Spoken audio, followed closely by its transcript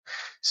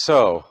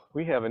So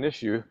we have an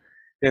issue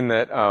in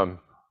that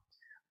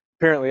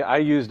apparently I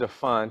used a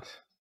font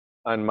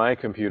on my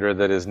computer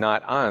that is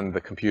not on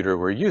the computer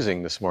we're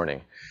using this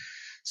morning.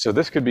 So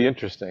this could be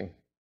interesting.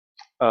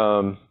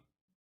 Let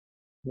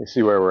me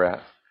see where we're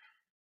at.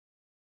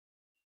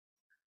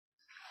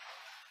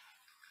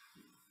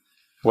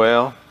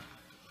 Well,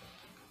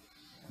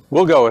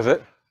 we'll go with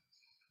it.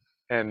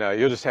 And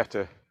you'll just have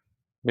to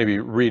maybe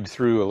read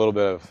through a little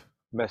bit of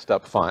messed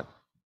up font.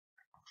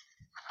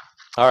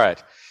 All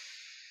right.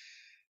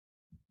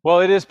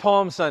 Well, it is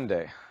Palm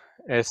Sunday.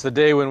 It's the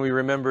day when we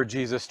remember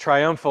Jesus'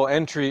 triumphal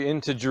entry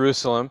into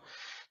Jerusalem.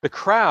 The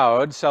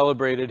crowd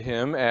celebrated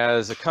him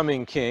as a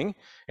coming king,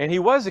 and he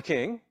was a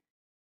king,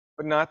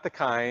 but not the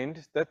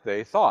kind that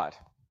they thought.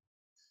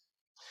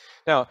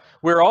 Now,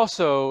 we're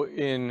also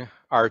in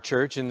our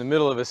church in the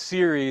middle of a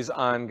series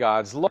on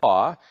God's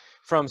law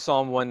from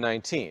Psalm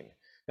 119.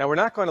 Now, we're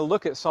not going to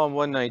look at Psalm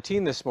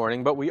 119 this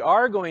morning, but we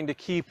are going to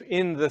keep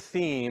in the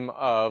theme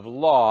of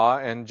law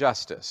and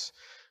justice,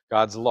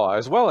 God's law,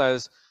 as well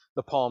as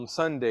the Palm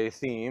Sunday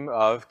theme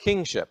of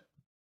kingship.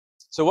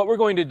 So what we're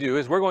going to do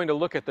is we're going to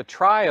look at the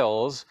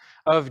trials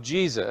of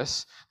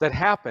Jesus that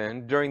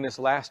happened during this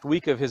last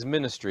week of his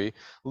ministry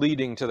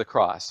leading to the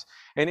cross.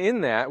 And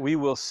in that, we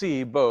will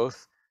see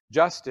both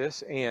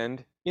justice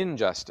and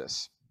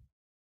injustice.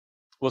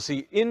 We'll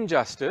see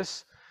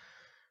injustice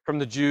from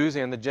the Jews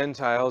and the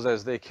Gentiles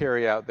as they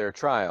carry out their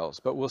trials,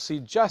 but we'll see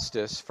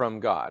justice from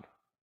God.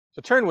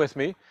 So turn with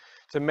me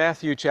to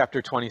Matthew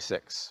chapter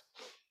 26.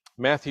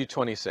 Matthew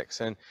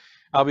 26, and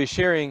I'll be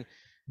sharing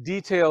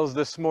details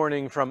this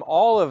morning from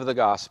all of the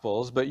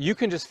Gospels, but you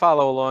can just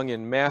follow along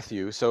in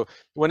Matthew. So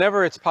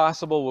whenever it's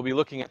possible, we'll be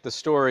looking at the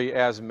story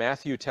as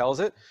Matthew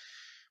tells it.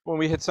 When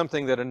we hit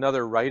something that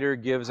another writer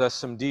gives us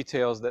some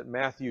details that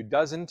Matthew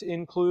doesn't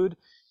include,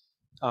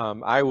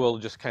 I will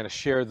just kind of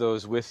share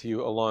those with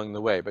you along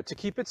the way. But to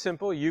keep it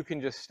simple, you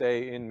can just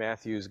stay in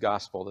Matthew's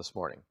Gospel this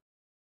morning.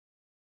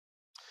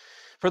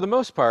 For the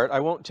most part, I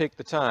won't take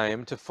the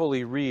time to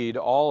fully read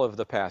all of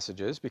the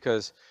passages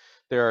because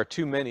there are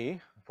too many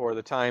for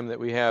the time that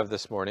we have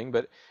this morning.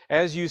 But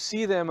as you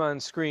see them on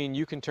screen,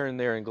 you can turn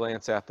there and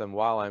glance at them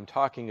while I'm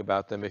talking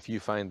about them if you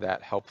find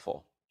that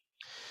helpful.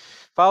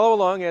 Follow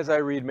along as I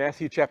read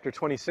Matthew chapter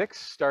 26,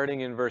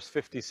 starting in verse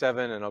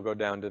 57, and I'll go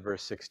down to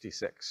verse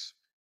 66.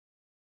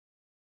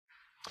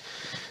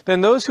 Then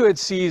those who had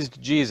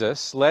seized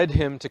Jesus led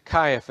him to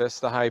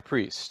Caiaphas the high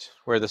priest,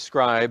 where the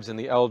scribes and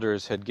the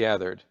elders had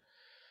gathered.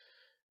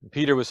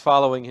 Peter was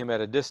following him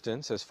at a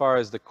distance as far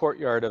as the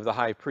courtyard of the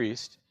high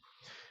priest,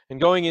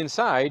 and going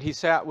inside, he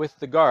sat with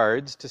the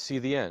guards to see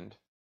the end.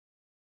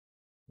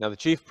 Now the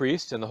chief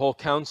priests and the whole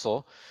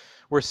council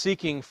were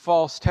seeking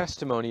false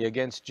testimony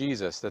against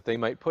Jesus, that they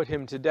might put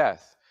him to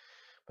death,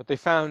 but they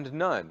found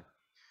none,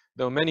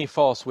 though many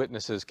false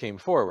witnesses came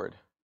forward.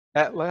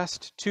 At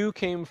last 2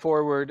 came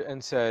forward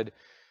and said,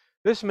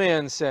 "This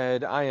man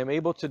said, 'I am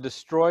able to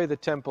destroy the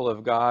temple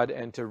of God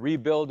and to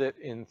rebuild it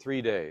in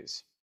 3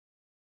 days.'"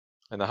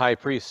 And the high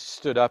priest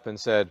stood up and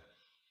said,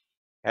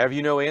 "Have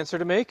you no answer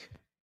to make?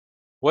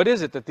 What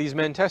is it that these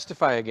men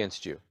testify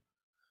against you?"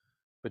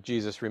 But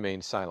Jesus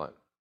remained silent.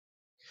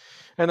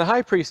 And the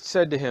high priest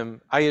said to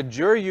him, "I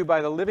adjure you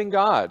by the living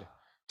God,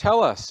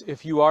 tell us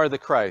if you are the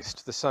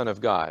Christ, the Son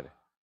of God."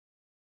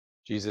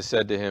 Jesus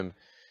said to him,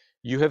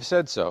 "You have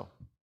said so.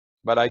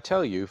 But I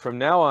tell you, from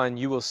now on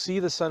you will see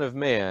the Son of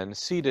Man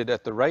seated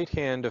at the right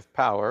hand of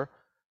power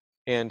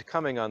and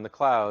coming on the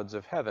clouds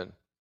of heaven."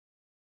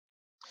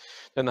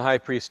 Then the high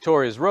priest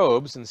tore his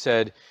robes and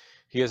said,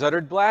 "He has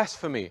uttered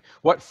blasphemy.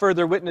 What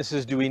further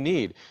witnesses do we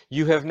need?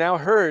 You have now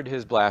heard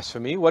his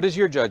blasphemy. What is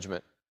your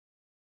judgment?"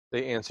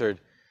 They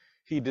answered,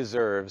 "He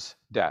deserves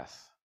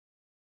death."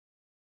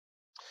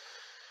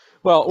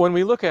 Well, when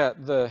we look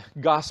at the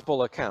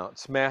gospel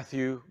accounts,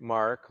 Matthew,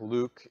 Mark,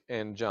 Luke,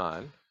 and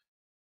John,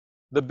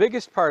 the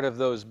biggest part of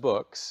those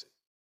books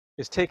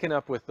is taken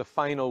up with the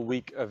final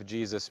week of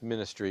Jesus'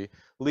 ministry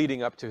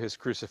leading up to his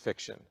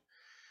crucifixion.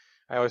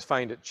 I always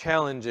find it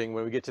challenging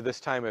when we get to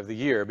this time of the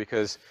year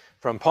because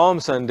from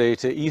Palm Sunday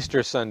to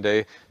Easter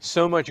Sunday,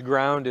 so much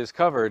ground is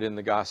covered in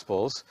the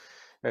Gospels.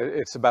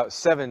 It's about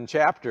 7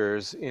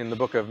 chapters in the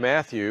book of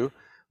Matthew,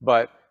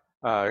 but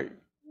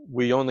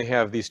we only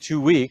have these 2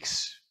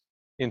 weeks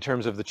in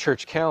terms of the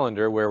church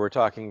calendar where we're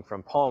talking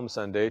from Palm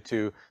Sunday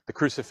to the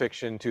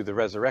crucifixion to the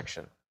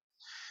resurrection.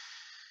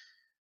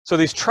 So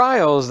these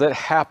trials that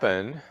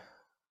happen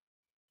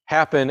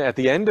at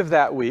the end of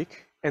that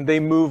week, and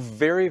they move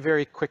very,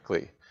 very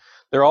quickly.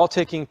 They're all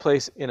taking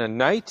place in a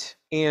night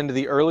and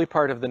the early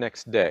part of the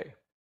next day.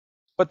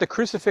 But the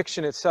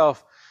crucifixion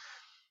itself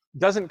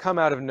doesn't come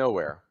out of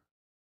nowhere.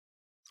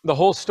 The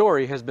whole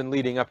story has been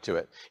leading up to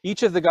it.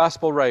 Each of the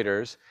gospel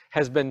writers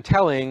has been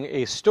telling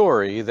a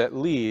story that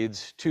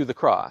leads to the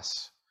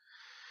cross.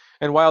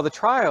 And while the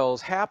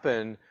trials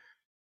happen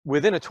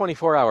within a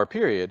 24-hour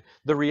period,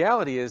 the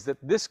reality is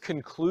that this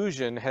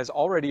conclusion has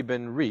already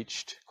been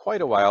reached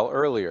quite a while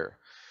earlier.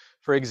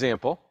 For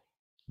example,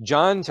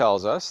 John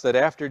tells us that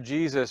after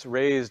Jesus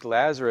raised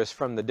Lazarus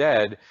from the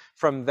dead,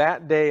 from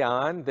that day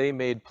on, they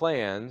made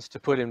plans to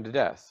put him to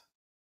death.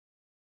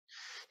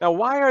 Now,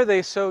 why are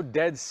they so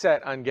dead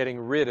set on getting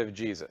rid of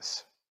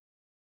Jesus?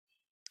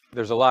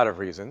 There's a lot of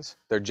reasons.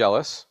 They're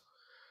jealous.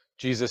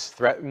 Jesus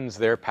threatens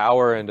their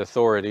power and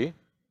authority.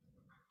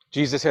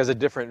 Jesus has a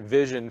different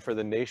vision for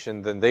the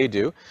nation than they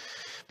do.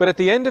 But at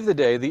the end of the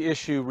day, the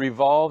issue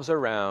revolves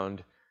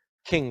around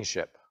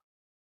kingship.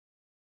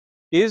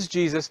 Is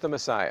Jesus the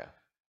Messiah?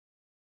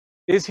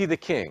 Is he the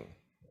king?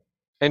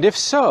 And if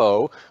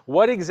so,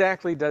 what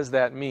exactly does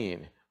that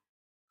mean?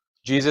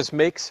 Jesus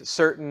makes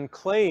certain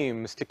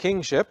claims to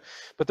kingship,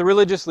 but the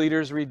religious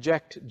leaders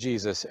reject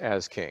Jesus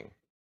as king.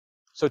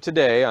 So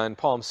today, on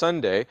Palm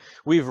Sunday,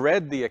 we've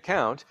read the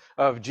account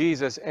of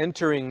Jesus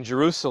entering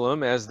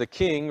Jerusalem as the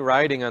king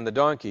riding on the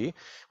donkey,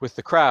 with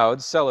the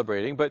crowds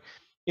celebrating, but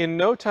in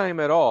no time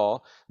at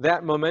all,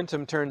 that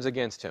momentum turns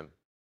against him.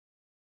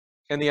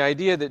 And the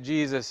idea that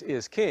Jesus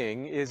is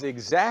king is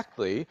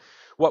exactly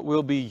what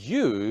will be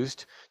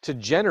used to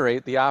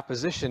generate the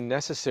opposition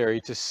necessary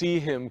to see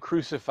him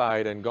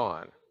crucified and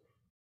gone.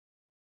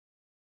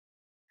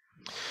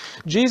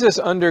 Jesus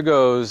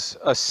undergoes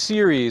a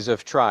series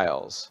of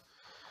trials,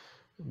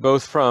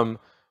 both from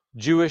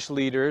Jewish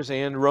leaders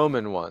and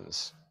Roman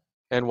ones.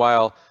 And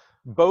while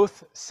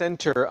both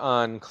center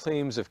on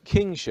claims of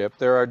kingship,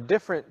 there are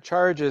different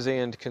charges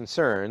and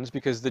concerns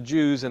because the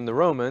Jews and the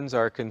Romans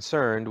are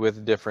concerned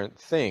with different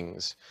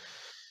things.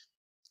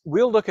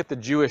 We'll look at the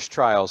Jewish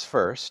trials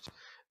first,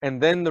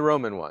 and then the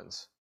Roman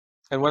ones.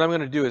 And what I'm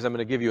going to do is I'm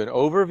going to give you an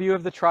overview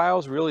of the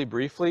trials really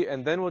briefly,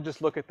 and then we'll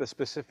just look at the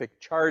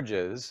specific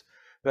charges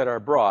that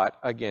are brought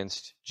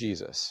against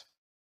Jesus.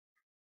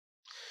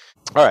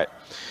 All right.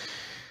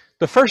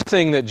 The first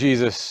thing that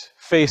Jesus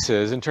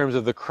faces in terms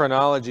of the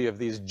chronology of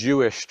these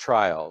Jewish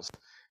trials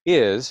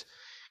is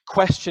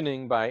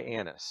questioning by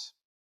Annas.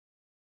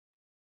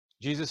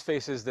 Jesus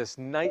faces this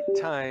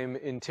nighttime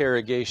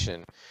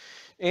interrogation.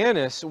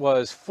 Annas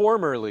was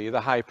formerly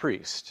the high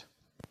priest,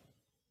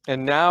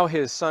 and now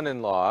his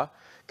son-in-law,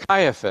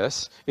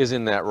 Caiaphas, is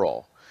in that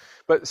role.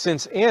 But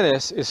since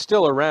Annas is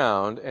still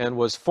around and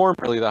was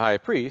formerly the high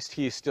priest,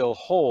 he still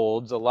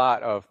holds a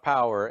lot of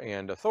power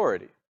and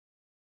authority.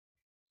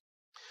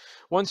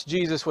 Once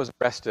Jesus was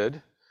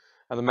arrested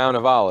on the Mount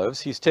of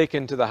Olives, he's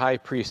taken to the high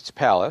priest's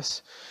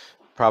palace.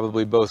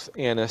 Probably both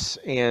Annas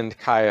and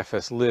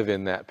Caiaphas live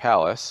in that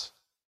palace.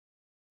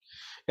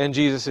 And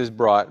Jesus is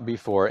brought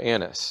before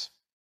Annas.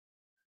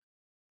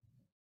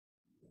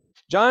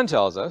 John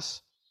tells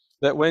us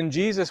that when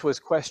Jesus was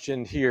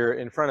questioned here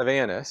in front of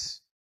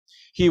Annas,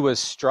 he was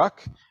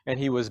struck and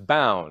he was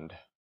bound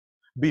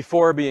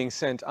before being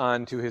sent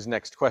on to his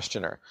next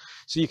questioner.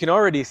 So you can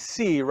already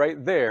see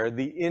right there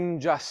the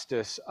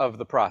injustice of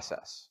the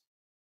process.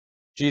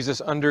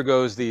 Jesus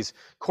undergoes these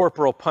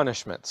corporal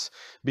punishments,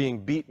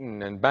 being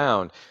beaten and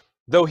bound,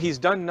 though he's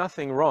done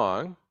nothing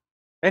wrong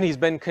and he's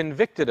been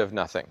convicted of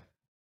nothing.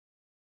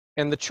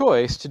 And the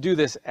choice to do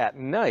this at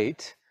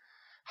night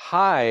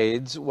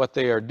hides what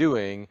they are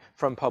doing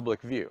from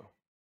public view.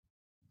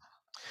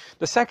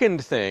 The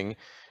second thing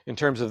in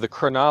terms of the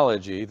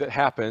chronology that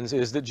happens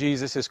is that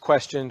Jesus is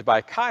questioned by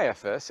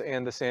Caiaphas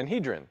and the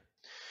Sanhedrin.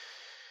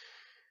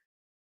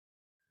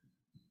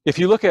 If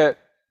you look at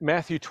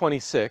Matthew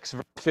 26,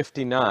 verse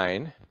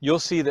 59, you'll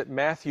see that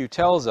Matthew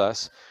tells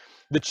us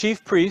the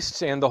chief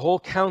priests and the whole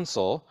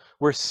council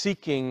were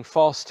seeking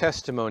false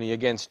testimony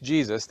against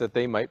Jesus that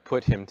they might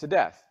put him to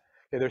death.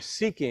 Okay, they're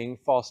seeking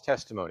false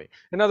testimony.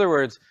 In other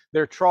words,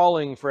 they're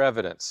trawling for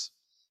evidence.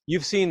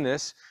 You've seen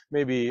this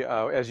maybe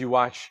as you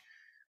watch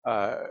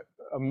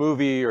a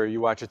movie or you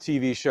watch a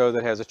TV show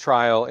that has a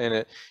trial in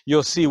it.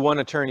 You'll see one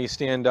attorney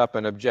stand up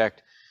and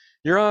object.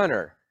 Your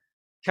Honor,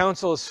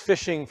 counsel is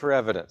fishing for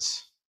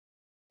evidence.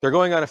 They're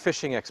going on a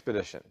fishing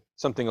expedition,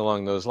 something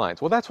along those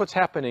lines. Well, that's what's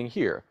happening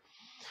here.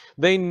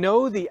 They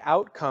know the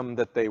outcome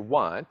that they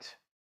want.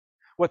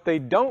 What they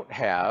don't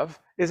have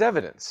is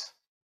evidence.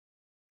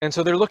 And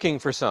so they're looking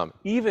for some,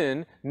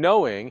 even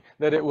knowing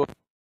that it will be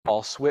a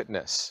false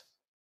witness.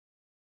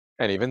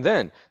 And even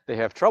then, they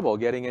have trouble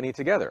getting any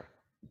together.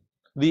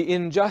 The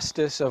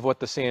injustice of what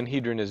the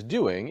Sanhedrin is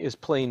doing is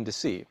plain to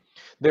see.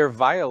 They're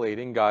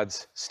violating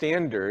God's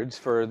standards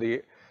for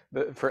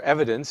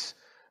evidence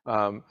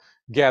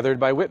gathered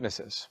by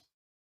witnesses.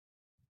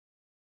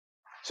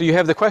 So you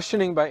have the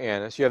questioning by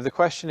Annas, you have the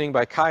questioning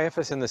by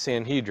Caiaphas and the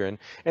Sanhedrin,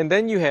 and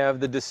then you have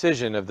the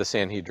decision of the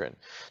Sanhedrin.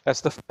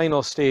 That's the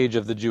final stage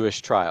of the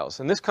Jewish trials.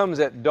 And this comes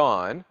at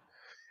dawn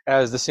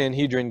as the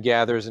Sanhedrin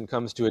gathers and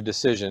comes to a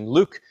decision.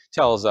 Luke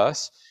tells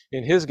us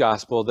in his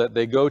gospel that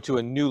they go to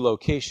a new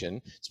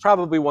location. It's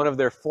probably one of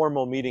their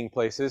formal meeting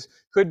places.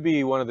 Could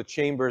be one of the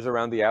chambers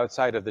around the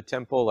outside of the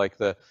temple, like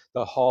the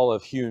Hall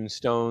of Hewn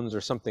Stones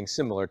or something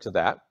similar to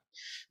that.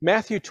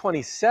 Matthew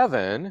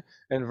 27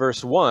 and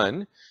verse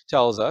 1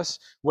 tells us,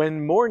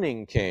 when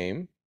morning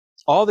came,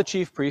 all the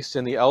chief priests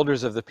and the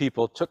elders of the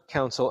people took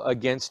counsel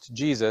against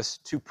Jesus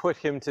to put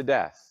him to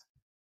death.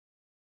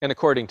 And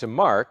according to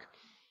Mark,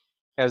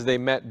 as they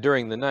met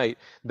during the night,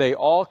 they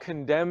all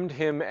condemned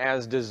him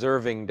as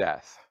deserving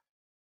death.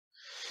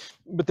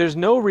 But there's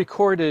no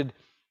recorded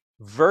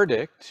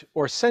verdict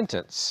or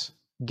sentence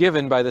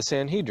given by the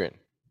Sanhedrin.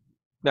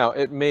 Now,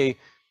 it may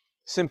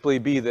simply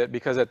be that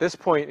because at this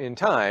point in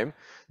time,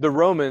 the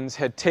Romans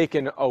had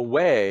taken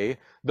away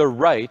the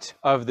right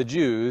of the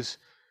Jews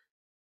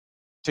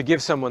to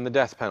give someone the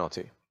death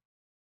penalty.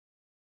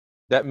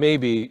 That may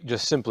be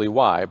just simply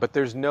why, but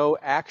there's no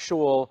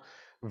actual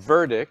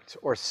verdict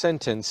or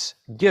sentence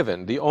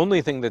given. The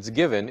only thing that's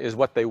given is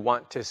what they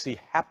want to see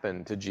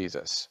happen to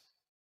Jesus.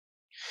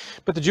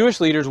 But the Jewish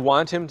leaders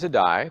want him to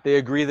die. They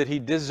agree that he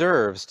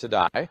deserves to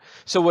die.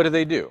 So what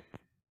do?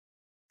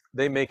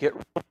 They make it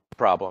a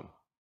problem.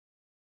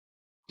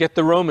 Get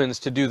the Romans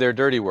to do their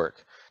dirty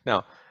work.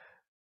 Now,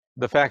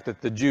 the fact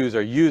that the Jews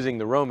are using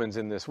the Romans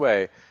in this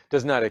way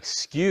does not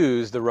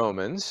excuse the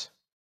Romans.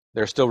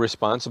 They're still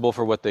responsible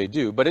for what they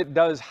do, but it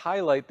does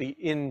highlight the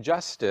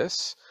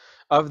injustice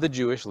of the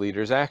Jewish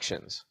leaders'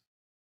 actions.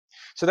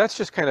 So that's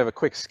just kind of a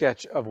quick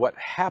sketch of what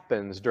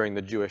happens during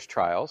the Jewish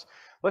trials.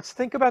 Let's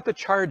think about the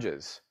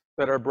charges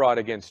that are brought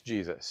against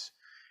Jesus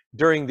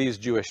during these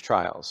Jewish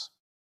trials.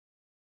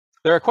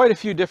 There are quite a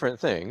few different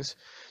things.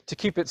 To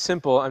keep it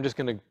simple, I'm just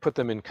going to put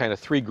them in kind of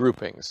three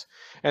groupings.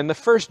 And the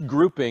first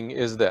grouping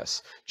is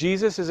this.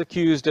 Jesus is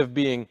accused of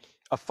being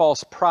a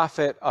false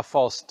prophet, a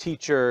false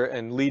teacher,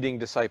 and leading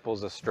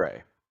disciples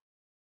astray.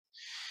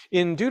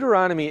 In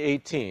Deuteronomy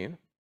 18,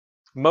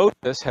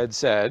 Moses had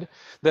said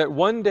that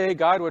one day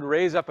God would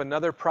raise up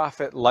another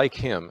prophet like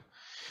him.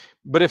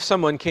 But if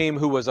someone came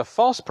who was a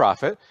false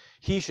prophet,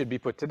 he should be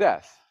put to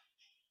death.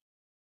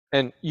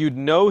 And you'd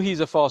know he's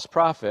a false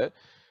prophet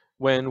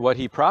when what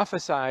he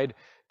prophesied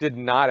did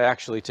not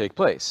actually take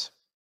place.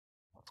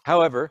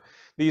 However,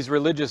 these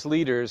religious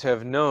leaders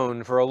have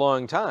known for a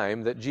long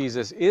time that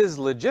Jesus is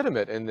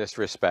legitimate in this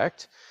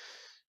respect.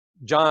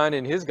 John,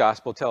 in his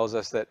gospel, tells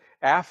us that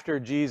after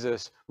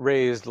Jesus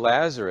raised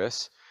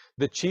Lazarus,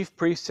 the chief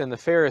priests and the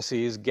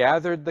Pharisees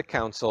gathered the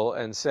council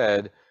and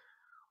said,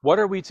 "What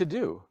are we to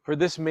do? For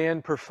this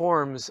man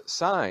performs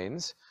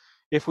signs.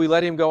 If we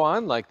let him go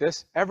on like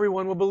this,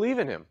 everyone will believe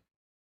in him."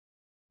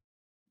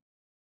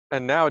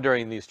 And now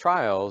during these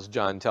trials,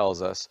 John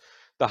tells us,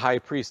 the high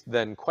priest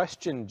then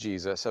questioned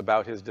Jesus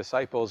about his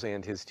disciples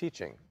and his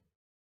teaching.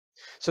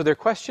 So they're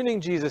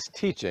questioning Jesus'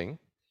 teaching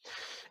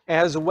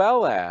as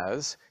well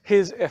as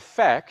his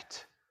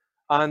effect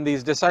on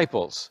these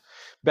disciples.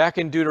 Back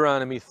in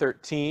Deuteronomy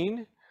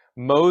 13,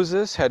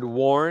 Moses had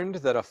warned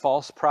that a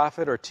false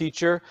prophet or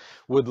teacher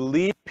would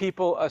lead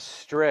people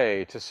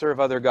astray to serve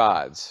other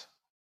gods.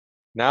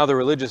 Now the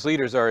religious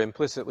leaders are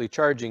implicitly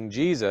charging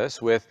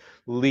Jesus with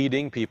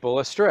leading people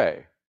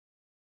astray.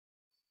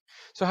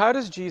 So how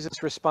does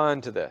Jesus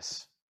respond to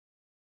this?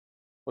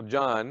 Well,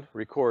 John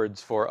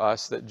records for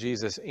us that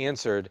Jesus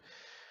answered,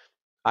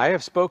 "I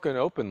have spoken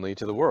openly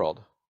to the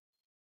world.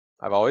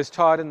 I've always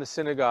taught in the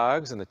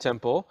synagogues and the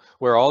temple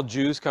where all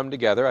Jews come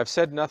together. I've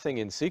said nothing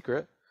in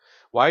secret.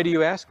 Why do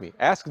you ask me?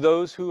 Ask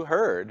those who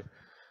heard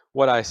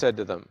what I said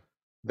to them.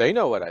 They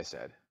know what I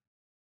said."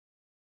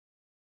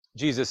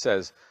 Jesus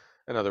says,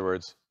 in other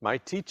words, my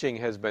teaching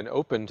has been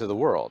open to the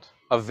world,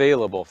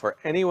 available for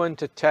anyone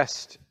to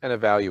test and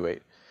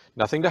evaluate.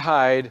 Nothing to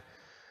hide,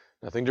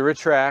 nothing to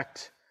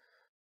retract,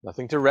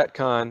 nothing to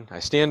retcon. I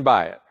stand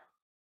by it.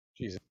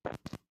 Jesus.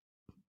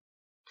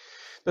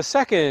 The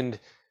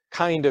second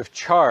kind of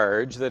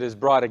charge that is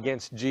brought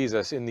against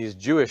Jesus in these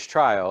Jewish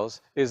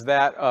trials is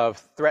that of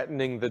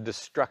threatening the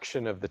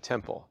destruction of the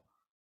temple.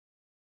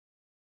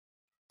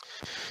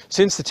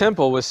 Since the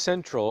temple was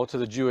central to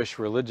the Jewish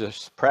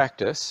religious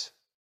practice,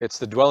 it's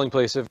the dwelling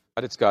place of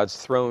God, it's God's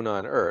throne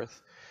on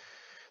earth,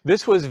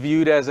 this was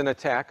viewed as an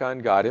attack on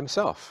God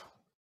himself.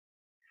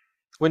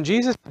 When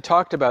Jesus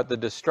talked about the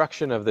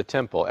destruction of the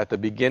temple at the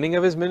beginning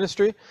of his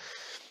ministry,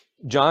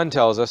 John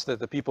tells us that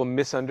the people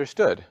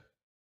misunderstood.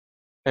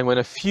 And when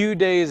a few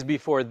days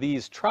before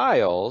these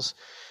trials,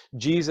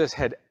 Jesus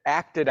had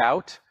acted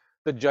out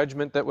the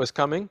judgment that was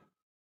coming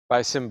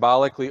by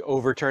symbolically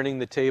overturning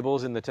the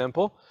tables in the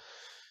temple,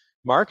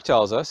 Mark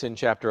tells us in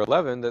chapter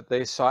 11 that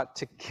they sought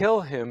to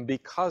kill him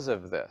because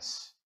of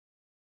this.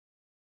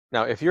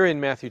 Now, if you're in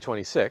Matthew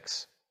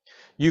 26,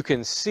 you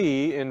can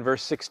see in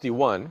verse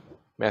 61,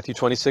 Matthew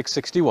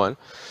 26:61,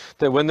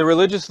 that when the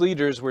religious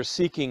leaders were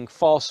seeking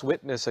false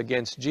witness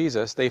against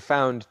Jesus, they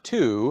found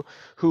two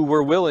who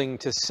were willing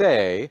to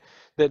say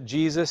that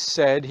Jesus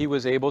said he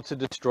was able to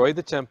destroy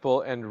the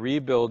temple and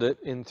rebuild it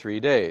in 3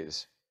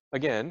 days.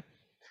 Again,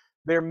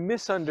 they're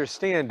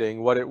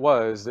misunderstanding what it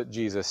was that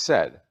Jesus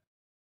said.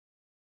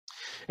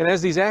 And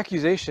as these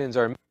accusations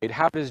are made,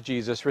 how does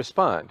Jesus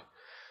respond?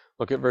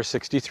 Look at verse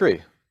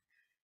 63.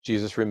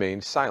 Jesus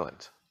remained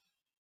silent.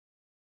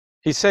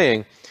 He's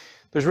saying,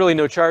 there's really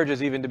no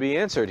charges even to be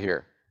answered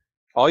here.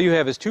 All you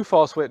have is two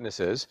false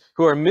witnesses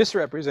who are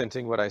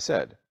misrepresenting what I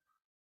said.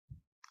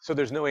 So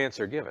there's no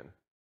answer given.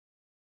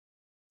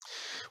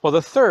 Well,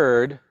 the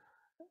third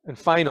and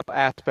final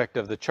aspect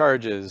of the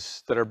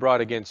charges that are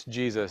brought against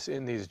Jesus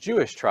in these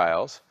Jewish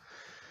trials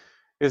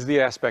is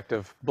the aspect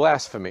of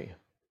blasphemy.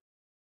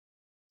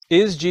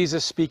 Is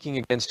Jesus speaking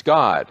against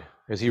God?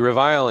 Is he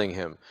reviling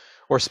him?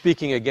 Or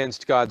speaking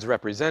against God's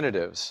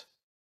representatives?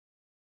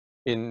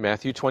 In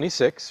Matthew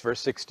 26, verse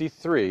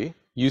 63,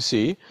 you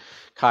see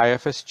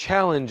Caiaphas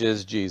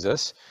challenges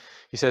Jesus.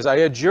 He says, I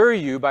adjure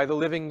you by the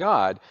living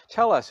God,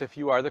 tell us if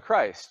you are the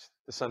Christ,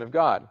 the Son of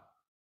God.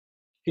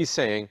 He's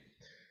saying,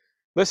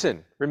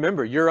 listen,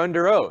 remember, you're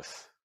under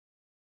oath.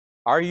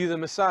 Are you the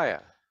Messiah?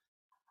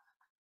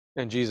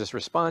 And Jesus'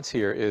 response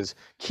here is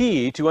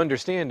key to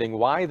understanding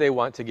why they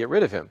want to get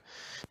rid of him.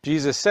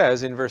 Jesus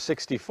says in verse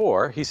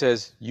 64, he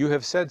says, you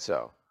have said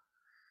so.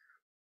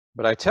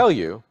 But I tell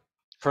you,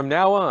 from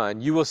now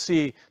on, you will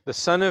see the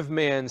Son of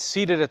Man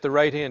seated at the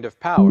right hand of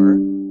power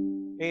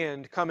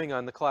and coming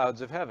on the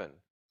clouds of heaven.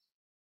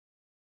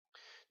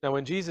 Now,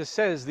 when Jesus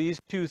says these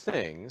two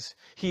things,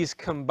 he's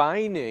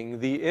combining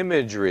the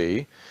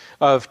imagery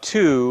of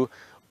two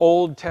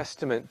Old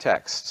Testament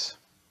texts.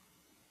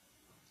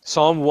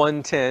 Psalm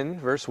 110,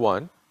 verse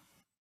 1,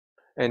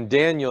 and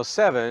Daniel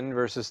 7,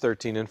 verses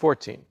 13 and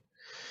 14.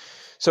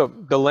 So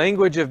the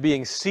language of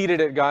being seated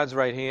at God's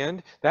right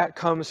hand, that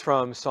comes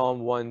from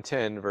Psalm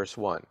 110, verse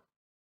 1.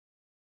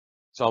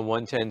 Psalm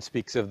 110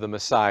 speaks of the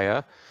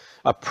Messiah,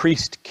 a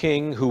priest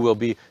king who will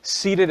be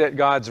seated at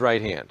God's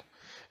right hand.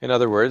 In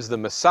other words, the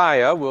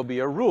Messiah will be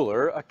a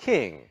ruler, a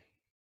king.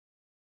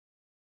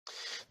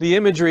 The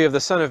imagery of the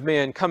Son of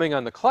Man coming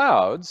on the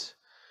clouds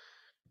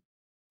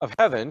of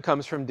heaven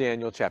comes from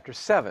Daniel chapter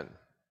 7.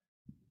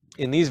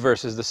 In these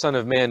verses, the Son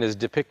of Man is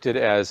depicted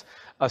as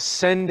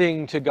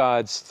ascending to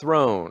God's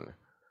throne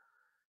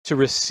to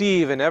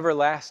receive an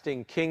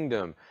everlasting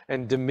kingdom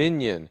and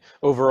dominion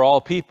over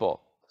all people.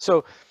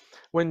 So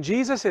when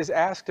Jesus is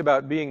asked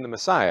about being the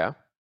Messiah,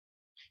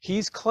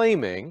 he's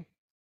claiming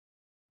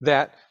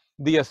that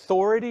the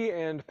authority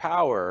and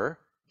power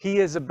he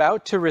is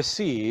about to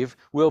receive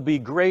will be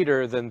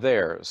greater than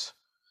theirs.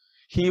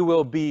 He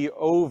will be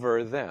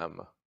over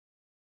them.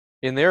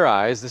 In their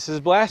eyes, this is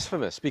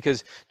blasphemous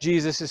because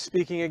Jesus is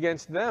speaking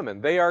against them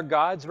and they are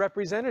God's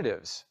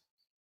representatives.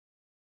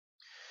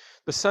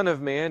 The Son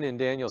of Man in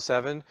Daniel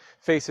 7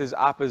 faces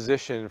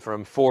opposition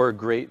from four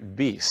great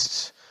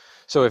beasts.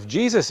 So if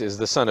Jesus is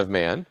the Son of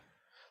Man,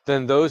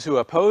 then those who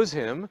oppose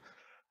him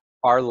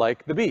are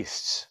like the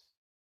beasts.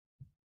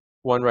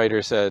 One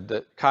writer said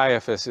that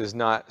Caiaphas is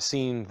not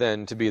seen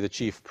then to be the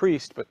chief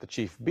priest, but the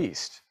chief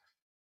beast.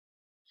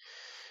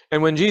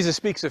 And when Jesus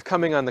speaks of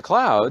coming on the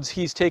clouds,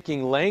 he's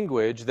taking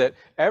language that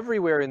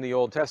everywhere in the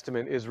Old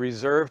Testament is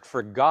reserved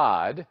for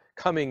God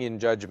coming in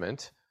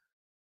judgment,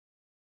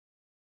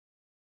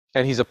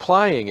 and he's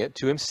applying it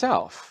to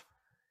himself.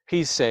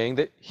 He's saying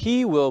that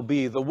he will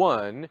be the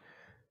one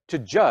to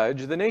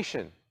judge the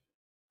nation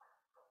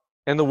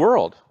and the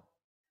world.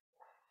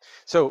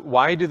 So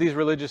why do these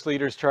religious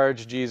leaders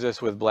charge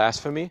Jesus with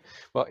blasphemy?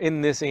 Well,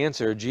 in this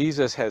answer,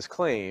 Jesus has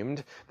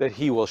claimed that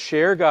he will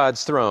share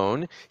God's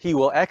throne, he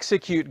will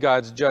execute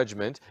God's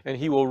judgment, and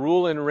he will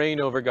rule and reign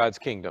over God's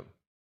kingdom,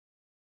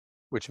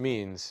 which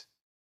means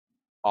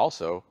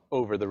also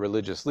over the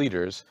religious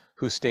leaders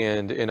who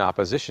stand in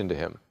opposition to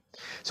him.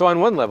 So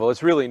on one level,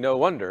 it's really no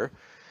wonder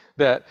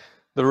that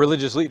the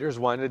religious leaders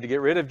wanted to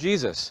get rid of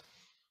Jesus.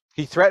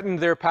 He threatened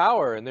their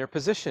power and their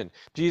position.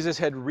 Jesus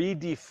had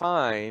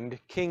redefined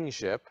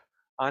kingship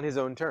on his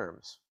own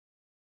terms,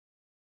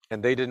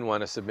 and they didn't want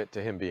to submit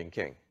to him being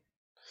king.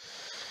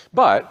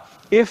 But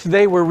if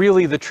they were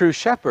really the true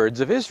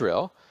shepherds of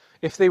Israel,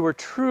 if they were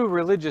true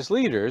religious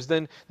leaders,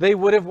 then they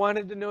would have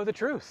wanted to know the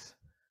truth.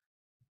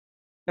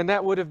 And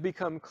that would have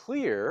become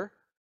clear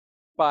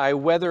by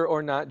whether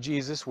or not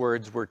Jesus'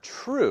 words were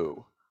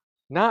true,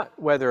 not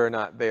whether or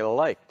not they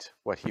liked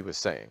what he was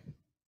saying.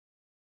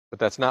 But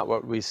that's not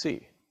what we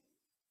see.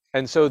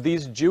 And so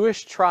these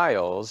Jewish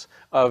trials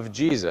of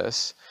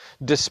Jesus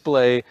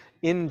display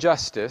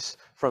injustice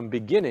from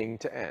beginning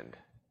to end.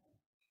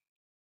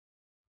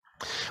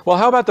 Well,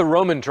 how about the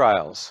Roman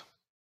trials?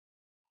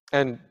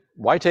 And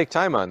why take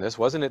time on this?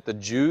 Wasn't it the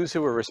Jews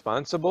who were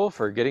responsible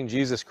for getting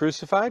Jesus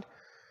crucified?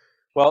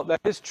 Well, that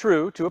is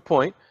true to a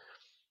point.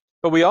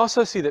 But we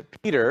also see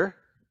that Peter,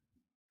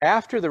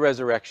 after the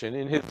resurrection,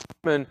 in his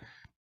sermon,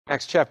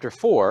 Acts chapter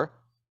 4,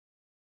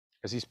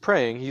 as he's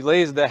praying, he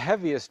lays the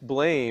heaviest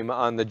blame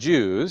on the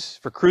Jews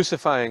for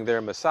crucifying their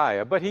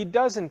Messiah, but he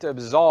doesn't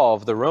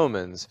absolve the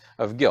Romans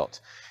of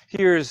guilt.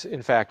 Here's,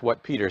 in fact,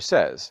 what Peter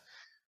says.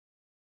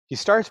 He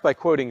starts by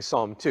quoting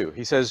Psalm 2.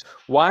 He says,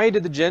 "Why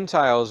did the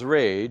Gentiles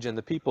rage and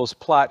the peoples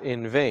plot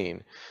in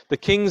vain? The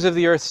kings of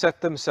the earth set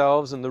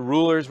themselves, and the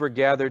rulers were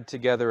gathered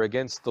together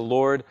against the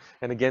Lord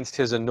and against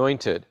his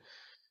anointed."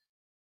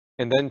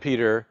 And then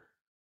Peter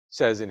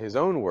says in his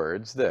own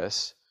words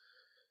this,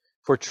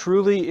 "For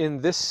truly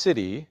in this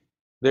city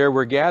there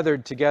were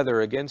gathered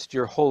together against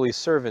your holy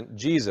servant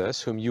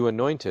Jesus, whom you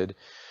anointed,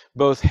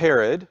 both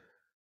Herod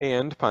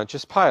and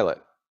Pontius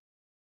Pilate,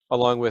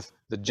 along with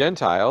the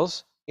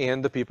Gentiles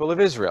and the people of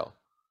Israel,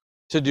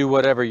 to do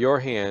whatever your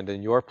hand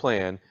and your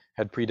plan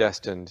had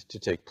predestined to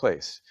take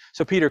place."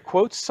 So Peter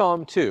quotes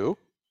Psalm 2,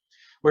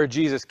 where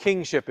Jesus'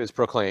 kingship is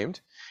proclaimed,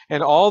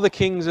 And all the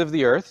kings of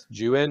the earth,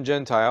 Jew and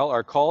Gentile,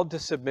 are called to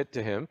submit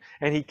to him.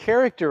 And he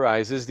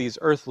characterizes these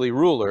earthly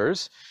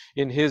rulers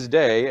in his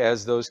day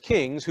as those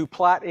kings who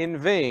plot in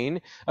vain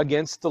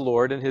against the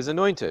Lord and his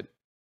anointed.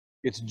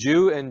 It's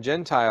Jew and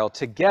Gentile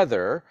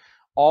together,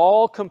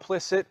 all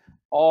complicit,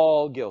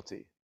 all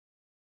guilty.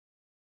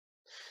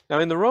 Now,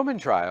 in the Roman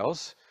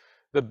trials,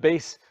 the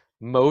base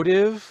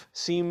motive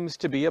seems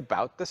to be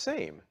about the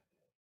same.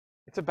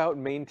 It's about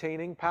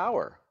maintaining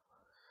power.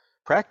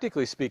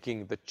 Practically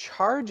speaking, the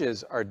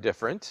charges are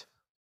different.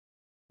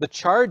 The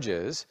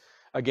charges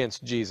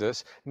against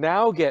Jesus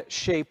now get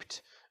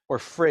shaped or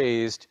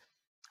phrased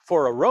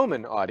for a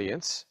Roman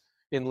audience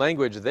in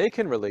language they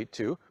can relate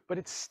to, but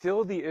it's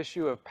still the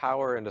issue of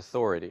power and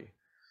authority.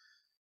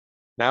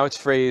 Now it's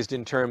phrased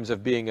in terms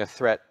of being a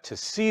threat to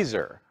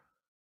Caesar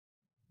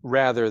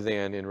rather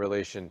than in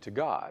relation to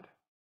God.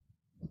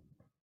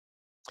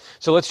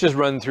 So let's just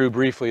run through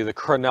briefly the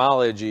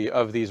chronology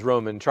of these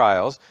Roman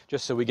trials,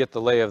 just so we get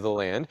the lay of the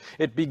land.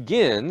 It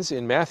begins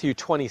in Matthew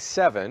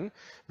 27,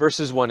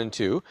 verses 1 and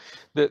 2,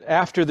 that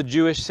after the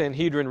Jewish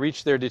Sanhedrin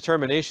reached their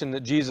determination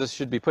that Jesus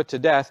should be put to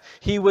death,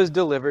 he was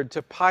delivered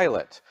to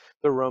Pilate,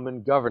 the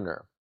Roman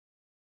governor.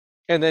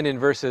 And then in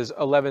verses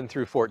 11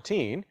 through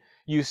 14,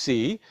 you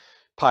see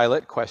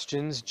Pilate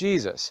questions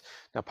Jesus.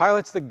 Now,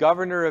 Pilate's the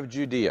governor of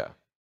Judea.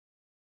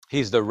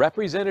 He's the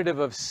representative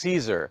of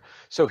Caesar,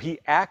 so he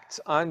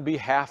acts on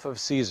behalf of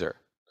Caesar.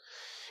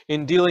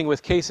 In dealing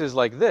with cases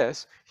like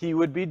this, he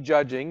would be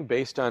judging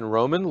based on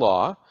Roman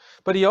law,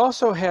 but he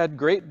also had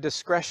great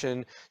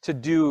discretion to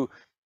do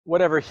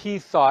whatever he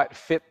thought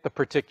fit the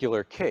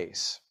particular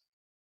case.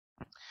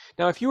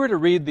 Now, if you were to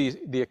read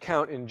the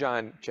account in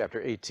John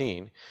chapter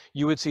 18,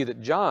 you would see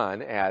that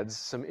John adds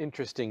some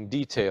interesting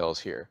details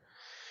here.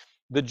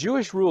 The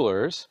Jewish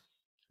rulers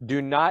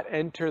do not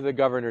enter the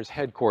governor's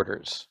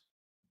headquarters,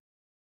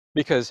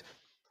 because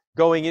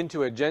going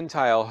into a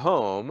Gentile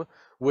home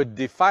would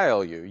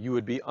defile you. You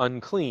would be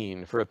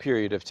unclean for a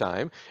period of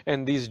time.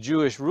 And these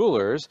Jewish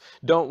rulers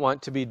don't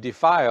want to be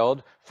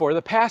defiled for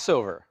the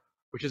Passover,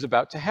 which is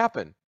about to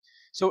happen.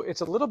 So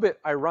it's a little bit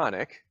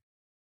ironic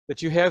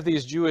that you have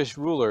these Jewish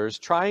rulers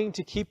trying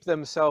to keep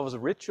themselves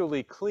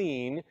ritually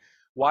clean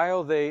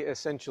while they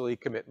essentially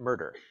commit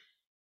murder.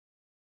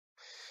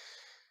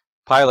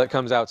 Pilate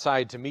comes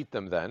outside to meet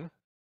them then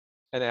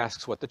and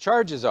asks what the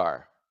charges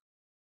are.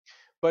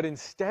 But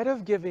instead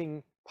of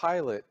giving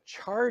Pilate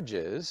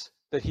charges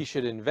that he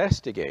should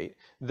investigate,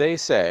 they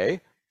say,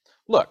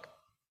 look,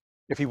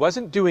 if he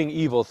wasn't doing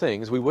evil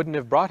things, we wouldn't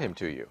have brought him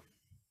to you.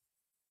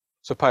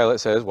 So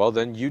Pilate says, well,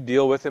 then you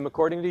deal with him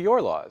according to your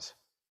laws.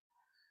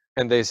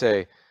 And they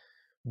say,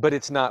 but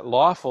it's not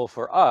lawful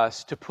for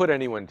us to put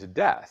anyone to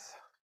death.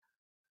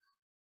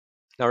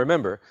 Now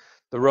remember,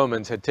 the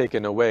Romans had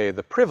taken away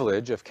the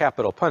privilege of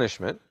capital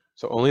punishment,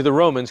 so only the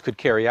Romans could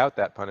carry out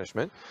that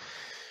punishment.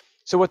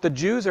 So what the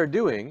Jews are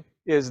doing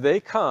is they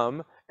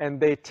come and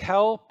they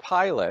tell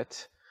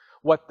Pilate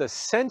what the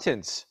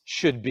sentence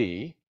should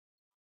be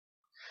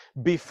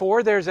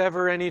before there's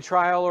ever any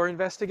trial or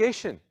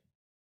investigation.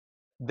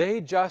 They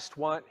just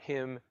want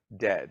him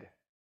dead.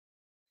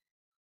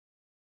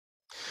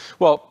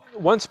 Well,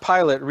 once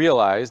Pilate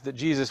realized that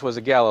Jesus was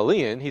a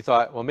Galilean, he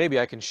thought, well, maybe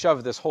I can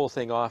shove this whole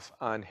thing off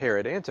on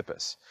Herod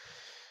Antipas.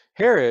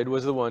 Herod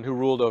was the one who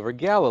ruled over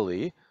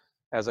Galilee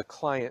as a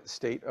client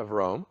state of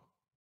Rome.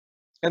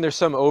 And there's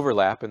some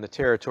overlap in the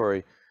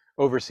territory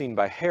overseen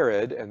by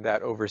Herod and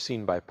that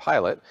overseen by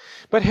Pilate.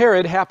 But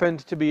Herod happened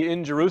to be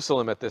in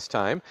Jerusalem at this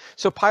time,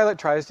 so Pilate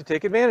tries to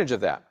take advantage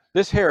of that.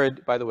 This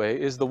Herod, by the way,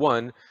 is the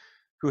one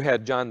who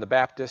had John the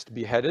Baptist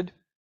beheaded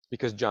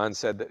because John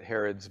said that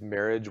Herod's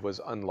marriage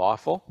was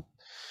unlawful.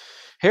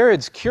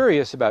 Herod's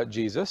curious about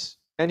Jesus,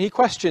 and he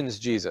questions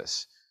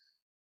Jesus,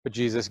 but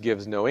Jesus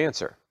gives no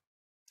answer.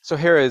 So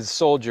Herod's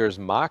soldiers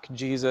mock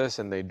Jesus,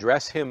 and they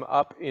dress him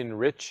up in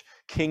rich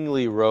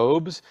kingly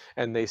robes,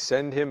 and they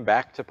send him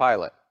back to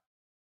Pilate.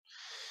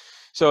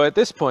 So at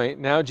this point,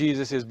 now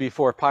Jesus is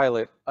before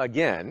Pilate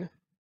again,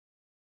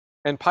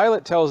 and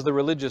Pilate tells the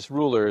religious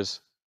rulers,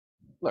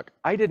 look,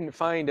 I didn't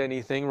find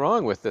anything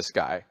wrong with this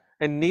guy,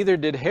 and neither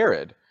did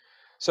Herod.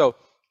 So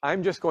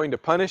I'm just going to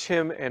punish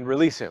him and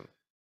release him.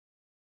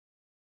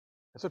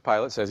 That's what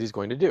Pilate says he's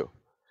going to do.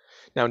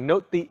 Now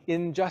note the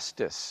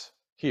injustice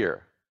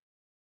here.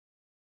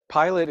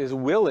 Pilate is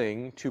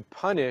willing to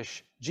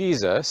punish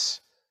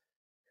Jesus,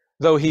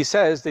 though he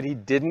says that he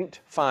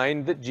didn't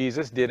find that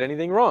Jesus did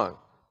anything wrong.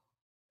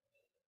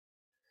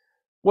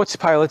 What's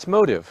Pilate's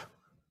motive?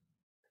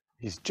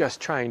 He's just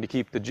trying to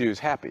keep the Jews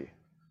happy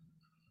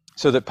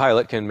so that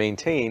Pilate can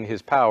maintain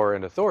his power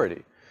and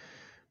authority.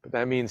 But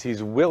that means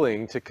he's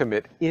willing to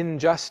commit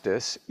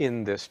injustice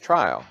in this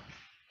trial.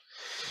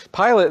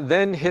 Pilate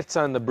then hits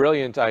on the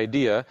brilliant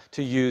idea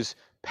to use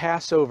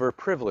Passover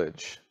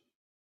privilege.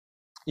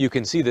 You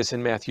can see this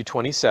in Matthew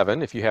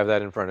 27, if you have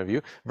that in front of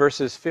you,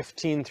 verses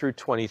 15 through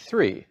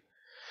 23.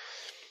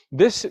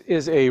 This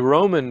is a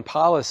Roman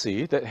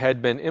policy that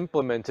had been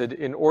implemented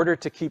in order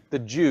to keep the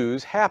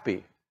Jews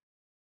happy.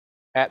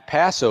 At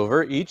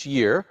Passover each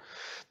year,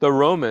 the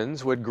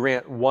Romans would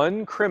grant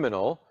one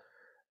criminal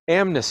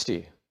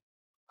amnesty,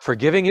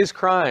 forgiving his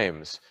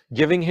crimes,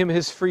 giving him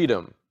his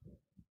freedom.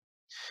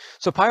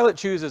 So Pilate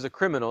chooses a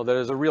criminal that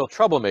is a real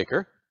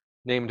troublemaker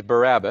named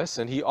Barabbas,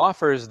 and he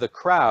offers the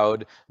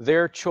crowd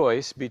their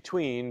choice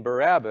between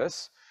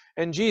Barabbas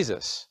and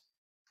Jesus.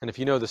 And if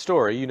you know the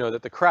story, you know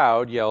that the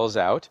crowd yells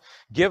out,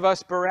 "Give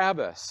us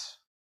Barabbas."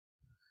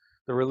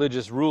 The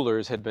religious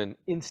rulers had been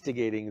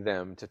instigating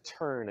them to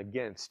turn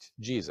against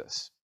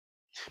Jesus.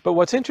 But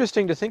what's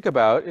interesting to think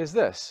about is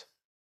this.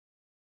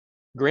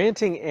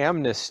 Granting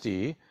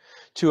amnesty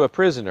to a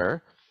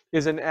prisoner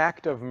is an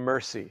act of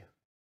mercy.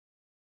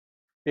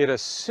 It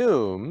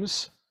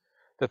assumes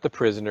that the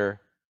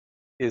prisoner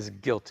is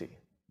guilty.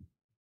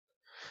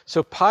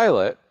 So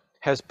Pilate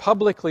has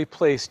publicly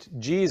placed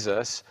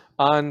Jesus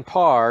on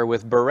par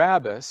with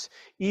Barabbas,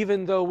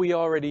 even though we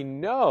already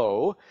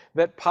know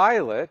that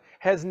Pilate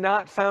has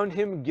not found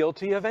him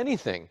guilty of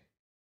anything.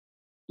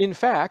 In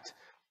fact,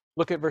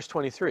 look at verse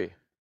 23.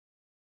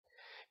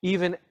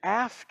 Even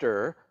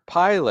after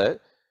Pilate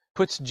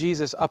puts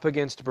Jesus up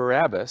against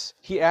Barabbas,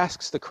 he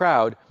asks the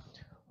crowd,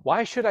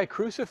 "Why should I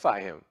crucify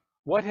him?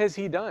 What has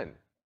he done?"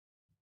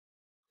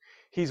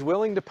 He's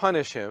willing to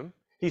punish him.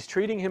 He's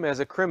treating him as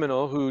a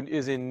criminal who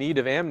is in need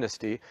of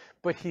amnesty,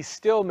 but he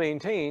still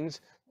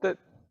maintains that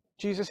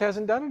Jesus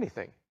hasn't done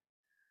anything.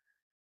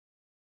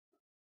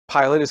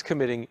 Pilate is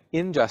committing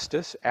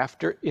injustice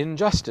after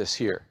injustice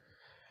here.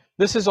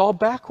 This is all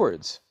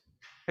backwards.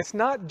 It's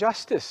not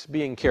justice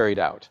being carried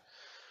out.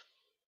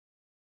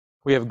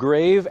 We have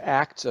grave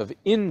acts of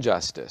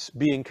injustice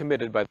being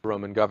committed by the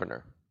Roman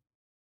governor.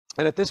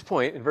 And at this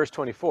point, in verse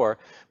 24,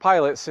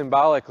 Pilate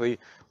symbolically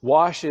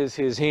washes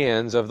his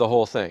hands of the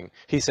whole thing.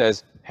 He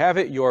says, "Have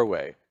it your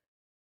way."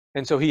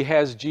 And so he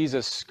has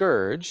Jesus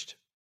scourged.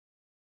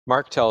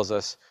 Mark tells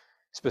us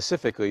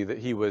specifically that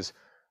he was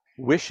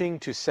wishing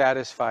to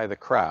satisfy the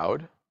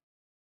crowd,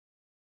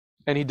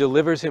 and he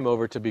delivers him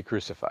over to be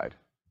crucified.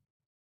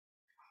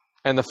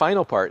 And the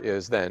final part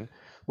is then,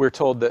 we're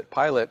told that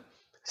Pilate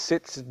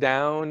sits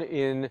down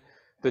in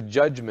the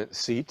judgment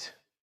seat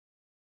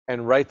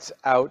and writes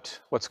out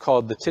what's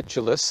called the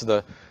titulus,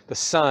 the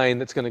sign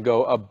that's going to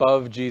go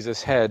above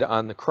Jesus' head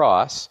on the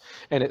cross.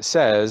 And it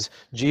says,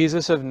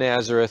 "Jesus of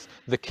Nazareth,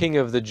 the King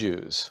of the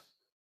Jews."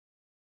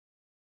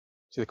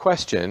 So the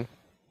question,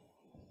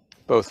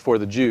 both for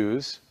the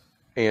Jews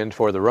and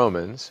for the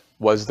Romans,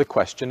 was the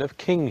question of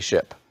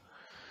kingship.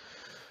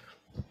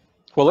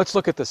 Well, let's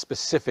look at the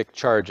specific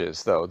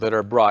charges, though, that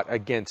are brought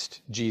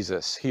against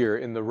Jesus here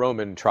in the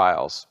Roman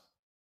trials.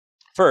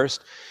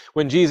 First,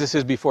 when Jesus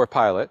is before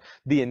Pilate,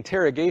 the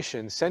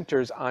interrogation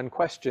centers on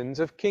questions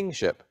of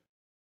kingship.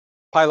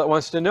 Pilate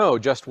wants to know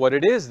just what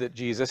it is that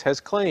Jesus has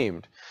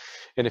claimed.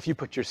 And if you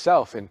put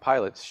yourself in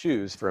Pilate's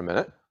shoes for a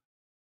minute,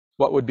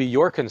 what would be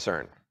your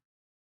concern?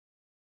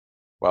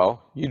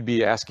 Well, you'd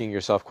be asking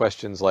yourself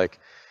questions like,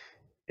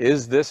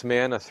 is this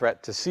man a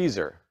threat to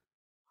Caesar?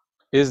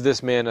 Is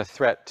this man a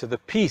threat to the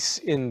peace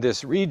in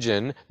this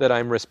region that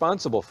I'm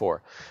responsible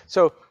for?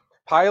 So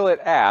Pilate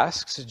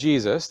asks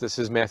Jesus, this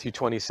is Matthew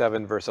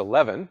 27, verse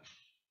 11,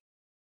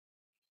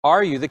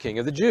 "Are you the King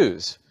of the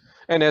Jews?"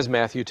 And as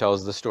Matthew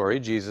tells the story,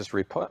 Jesus'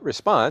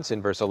 response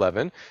in verse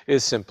 11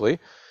 is simply,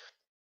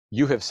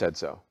 "You have said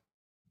so."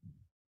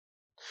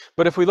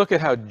 But if we look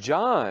at how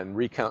John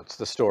recounts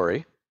the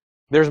story,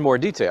 there's more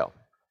detail.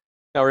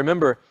 Now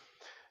remember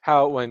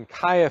how when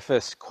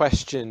Caiaphas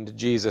questioned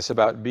Jesus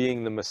about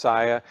being the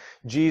Messiah,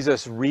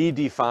 Jesus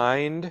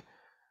redefined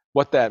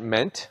what that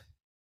meant,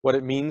 what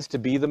it means to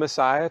be the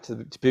Messiah,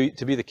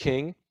 to be the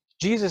king.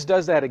 Jesus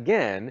does that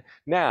again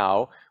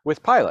now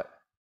with Pilate.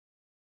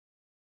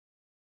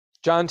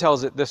 John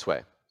tells it this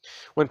way.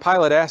 When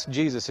Pilate asked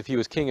Jesus if he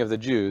was king of the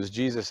Jews,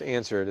 Jesus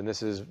answered, and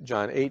this is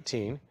John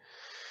 18,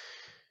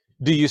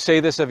 "Do you say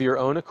this of your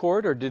own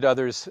accord, or did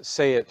others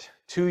say it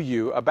to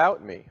you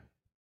about me?"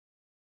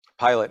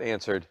 Pilate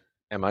answered,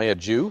 "Am I a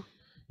Jew?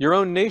 Your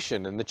own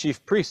nation and the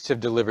chief priests have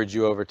delivered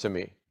you over to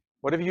me.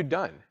 What have you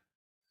done?"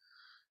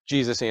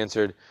 Jesus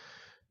answered,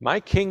 "My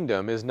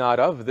kingdom is not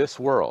of this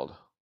world.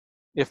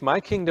 If my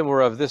kingdom were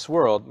of this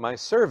world, my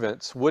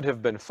servants would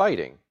have been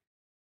fighting,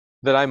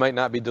 that I might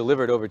not be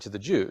delivered over to the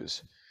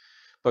Jews.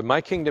 But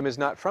my kingdom is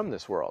not from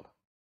this world."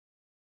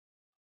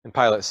 And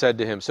Pilate said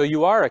to him, "So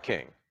you are a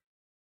king?"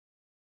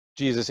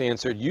 Jesus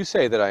answered, "You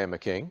say that I am a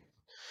king.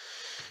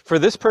 For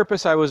this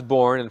purpose I was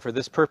born, and for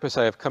this purpose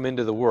I have come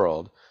into the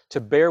world, to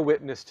bear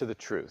witness to the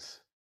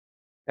truth.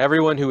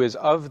 Everyone who is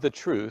of the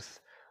truth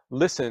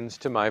listens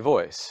to my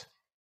voice."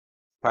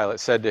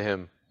 Pilate said to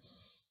him,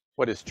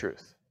 "What is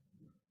truth?"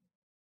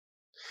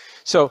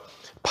 So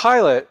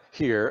Pilate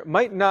here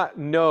might not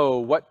know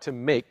what to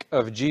make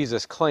of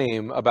Jesus'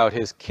 claim about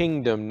his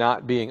kingdom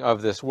not being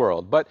of this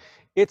world, but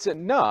it's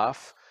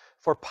enough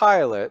for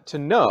Pilate to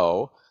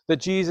know that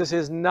Jesus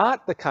is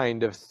not the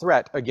kind of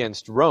threat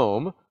against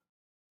Rome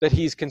that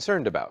he's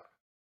concerned about.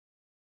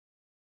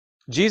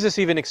 Jesus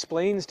even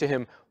explains to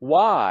him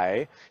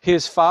why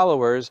his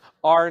followers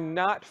are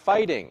not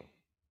fighting.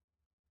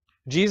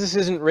 Jesus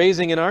isn't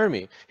raising an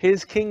army.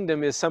 His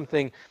kingdom is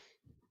something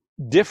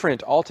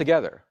different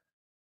altogether.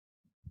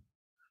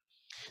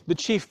 The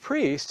chief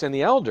priests and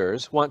the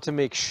elders want to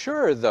make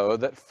sure, though,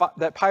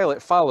 that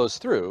Pilate follows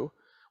through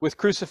with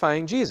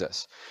crucifying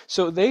Jesus.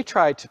 So they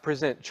try to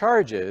present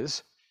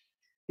charges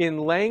in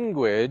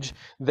language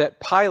that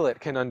Pilate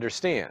can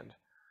understand.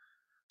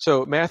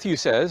 So Matthew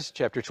says,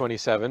 chapter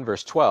 27,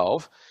 verse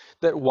 12,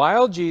 that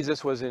while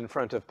Jesus was in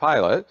front of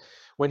Pilate,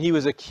 when he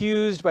was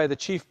accused by the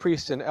chief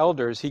priests and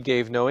elders, he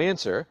gave no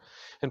answer.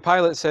 And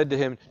Pilate said to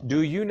him,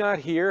 "Do you not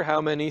hear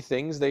how many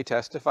things they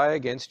testify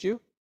against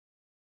you?"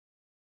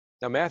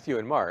 Now, Matthew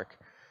and Mark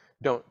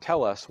don't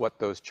tell us what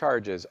those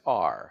charges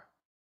are,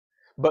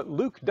 but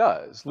Luke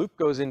does. Luke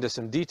goes into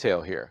some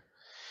detail here.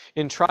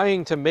 In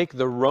trying to make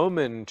the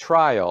Roman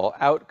trial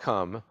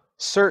outcome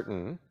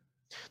certain,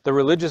 the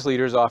religious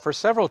leaders offer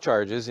several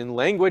charges in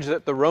language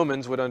that the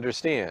Romans would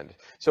understand.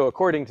 So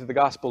according to the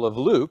Gospel of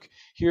Luke,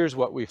 here's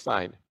what we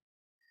find.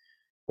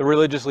 The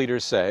religious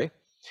leaders say,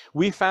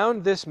 "We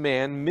found this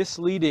man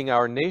misleading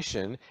our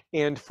nation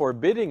and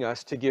forbidding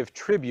us to give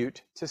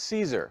tribute to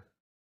Caesar."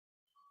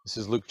 This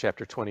is Luke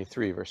chapter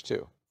 23, verse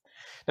 2.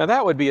 Now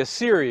that would be a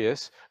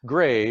serious,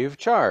 grave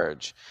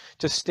charge,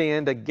 to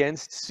stand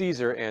against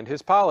Caesar and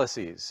his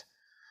policies.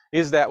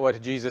 Is that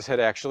what Jesus had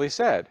actually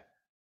said?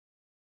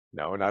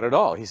 No, not at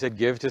all. He said,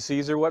 "Give to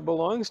Caesar what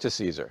belongs to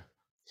Caesar."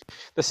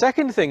 The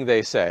second thing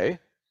they say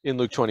in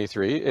Luke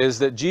 23 is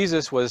that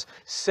Jesus was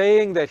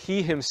saying that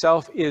he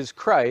himself is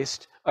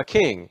Christ, a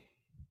king,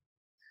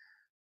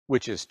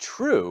 which is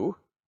true,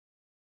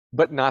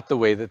 but not the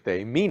way that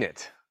they mean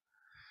it.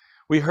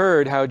 We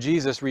heard how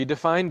Jesus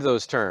redefined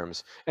those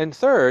terms. And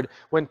third,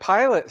 when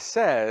Pilate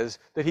says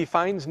that he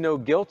finds no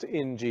guilt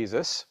in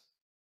Jesus,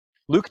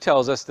 Luke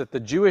tells us that the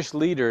Jewish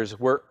leaders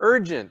were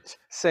urgent,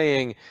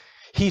 saying,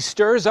 "He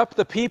stirs up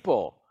the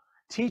people,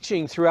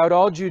 teaching throughout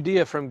all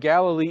Judea from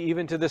Galilee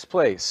even to this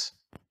place."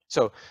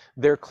 So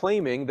they're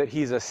claiming that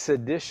he's a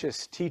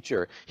seditious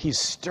teacher. He's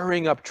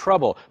stirring up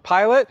trouble.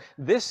 Pilate,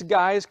 this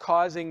guy's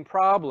causing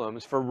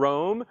problems for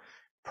Rome,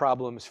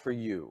 problems for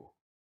you.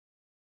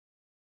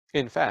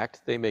 In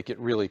fact, they make it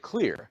really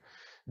clear.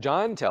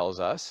 John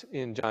tells us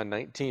in John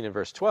 19 and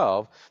verse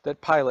 12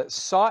 that Pilate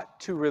sought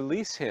to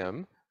release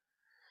him,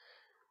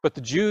 but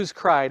the Jews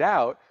cried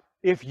out,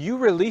 "If you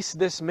release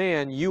this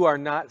man, you are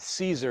not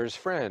Caesar's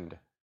friend."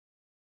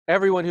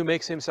 Everyone who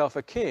makes himself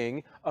a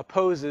king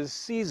opposes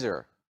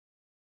Caesar.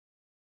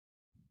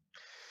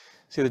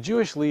 See, the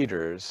Jewish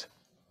leaders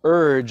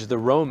urge the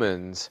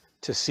Romans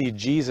to see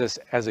Jesus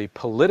as a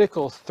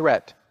political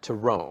threat to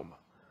Rome,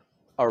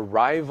 a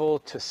rival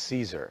to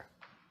Caesar.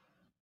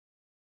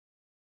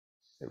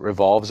 It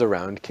revolves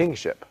around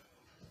kingship.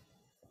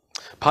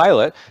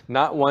 Pilate,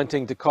 not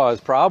wanting to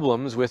cause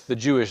problems with the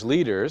Jewish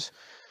leaders,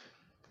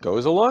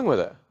 goes along with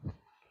it.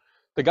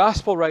 The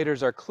gospel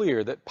writers are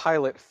clear that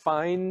Pilate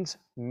finds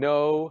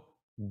no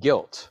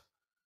guilt,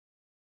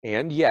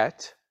 and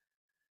yet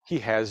he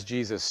has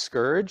Jesus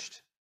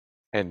scourged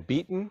and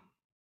beaten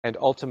and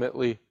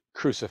ultimately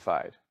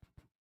crucified.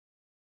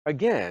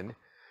 Again,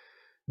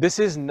 this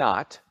is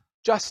not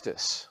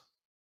justice.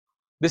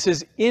 This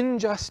is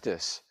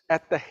injustice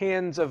at the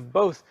hands of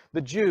both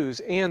the Jews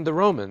and the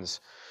Romans.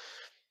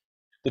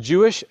 The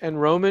Jewish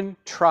and Roman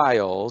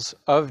trials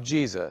of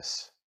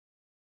Jesus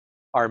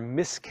are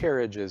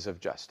miscarriages of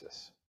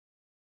justice.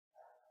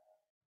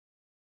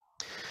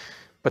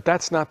 But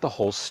that's not the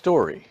whole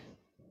story.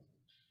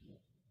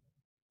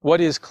 What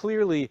is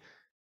clearly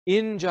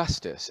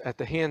injustice at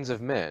the hands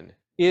of men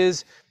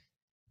is,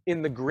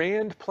 in the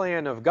grand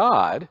plan of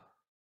God,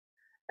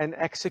 an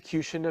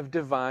execution of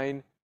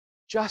divine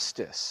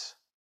justice.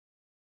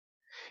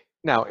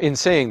 Now, in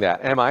saying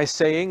that, am I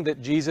saying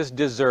that Jesus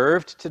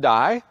deserved to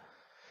die?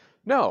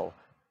 No,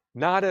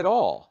 not at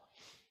all.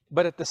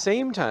 But at the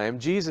same time,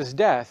 Jesus'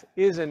 death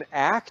is an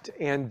act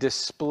and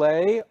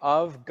display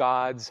of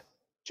God's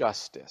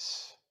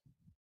justice.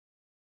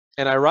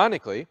 And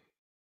ironically,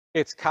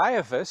 it's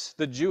Caiaphas,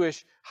 the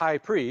Jewish high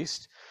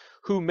priest,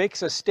 who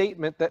makes a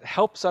statement that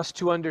helps us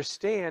to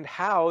understand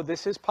how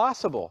this is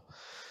possible.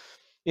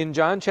 In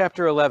John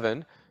chapter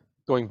 11,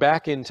 going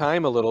back in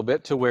time a little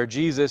bit to where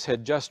Jesus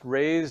had just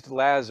raised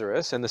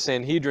Lazarus and the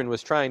Sanhedrin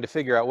was trying to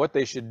figure out what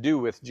they should do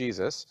with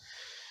Jesus,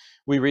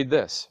 we read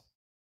this.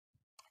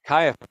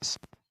 Caiaphas,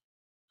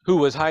 who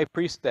was high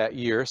priest that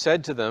year,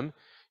 said to them,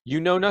 "You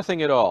know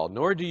nothing at all,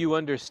 nor do you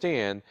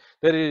understand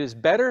that it is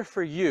better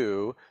for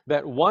you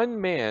that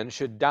one man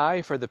should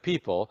die for the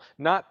people,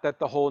 not that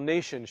the whole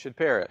nation should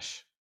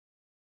perish."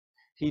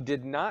 He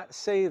did not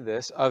say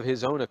this of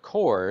his own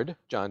accord,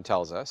 John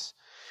tells us,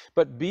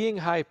 but being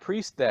high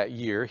priest that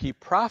year, he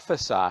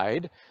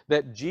prophesied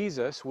that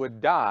Jesus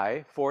would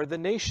die for the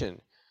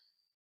nation.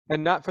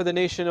 And not for the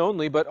nation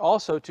only, but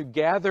also to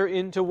gather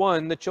into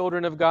one the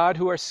children of God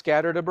who are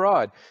scattered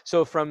abroad.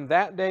 So from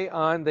that day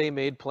on, they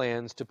made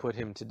plans to put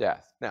him to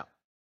death. Now,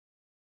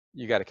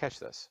 you got to catch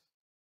this.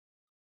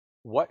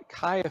 What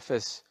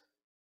Caiaphas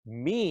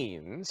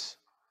means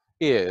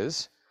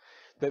is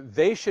that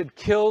they should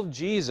kill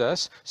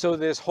Jesus so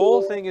this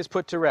whole thing is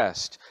put to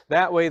rest.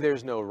 That way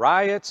there's no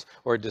riots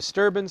or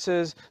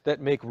disturbances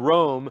that make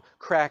Rome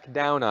crack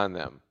down on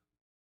them.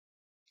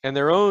 And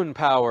their own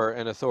power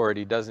and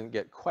authority doesn't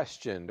get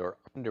questioned or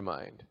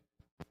undermined.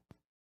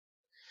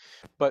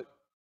 But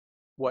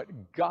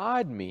what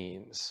God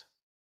means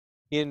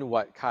in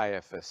what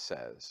Caiaphas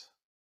says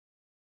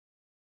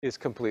is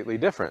completely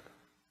different.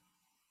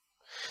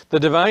 The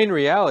divine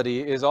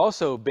reality is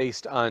also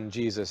based on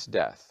Jesus'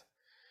 death.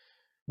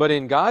 But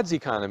in God's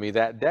economy,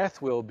 that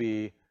death will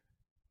be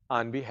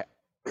on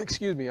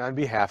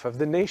behalf of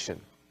the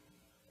nation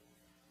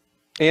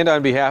and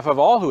on behalf of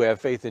all who have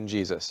faith in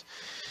Jesus,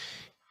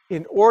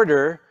 in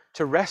order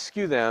to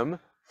rescue them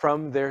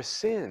from their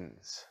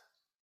sins.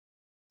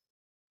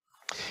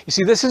 You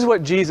see, this is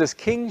what Jesus'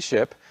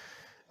 kingship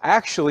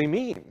actually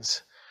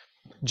means.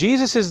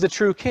 Jesus is the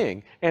true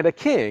king, and a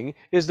king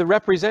is the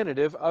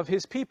representative of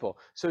his people.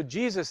 So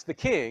Jesus, the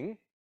king,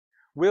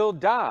 will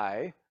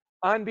die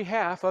on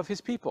behalf of his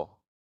people.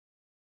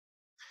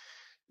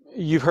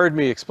 You've heard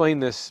me explain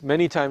this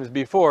many times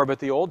before, but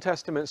the Old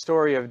Testament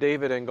story of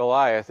David and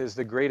Goliath is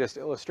the greatest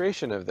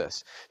illustration of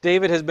this.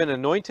 David has been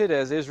anointed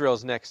as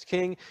Israel's next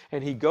king,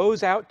 and he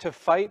goes out to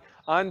fight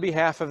on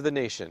behalf of the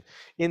nation.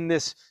 In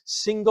this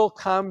single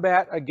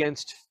combat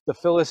against the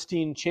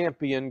Philistine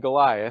champion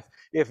Goliath,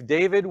 if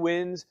David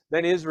wins,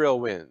 then Israel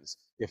wins.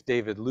 If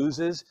David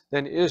loses,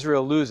 then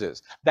Israel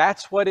loses.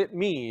 That's what it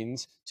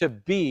means to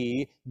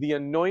be the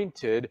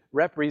anointed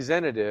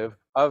representative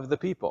of the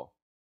people.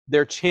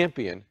 Their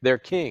champion, their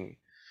king.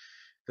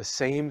 The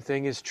same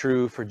thing is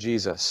true for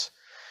Jesus.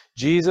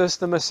 Jesus,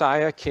 the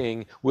Messiah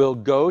King, will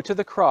go to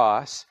the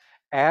cross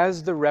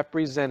as the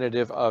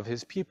representative of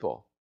his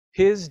people.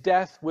 His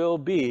death will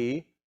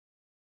be,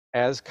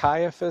 as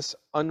Caiaphas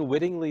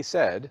unwittingly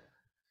said,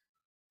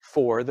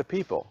 for the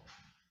people.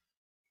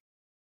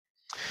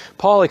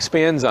 Paul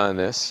expands on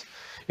this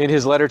in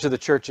his letter to the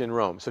church in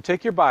Rome. So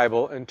take your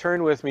Bible and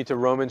turn with me to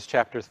Romans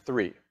chapter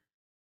 3.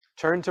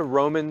 Turn to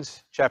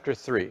Romans chapter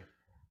 3.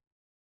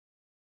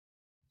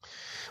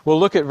 We'll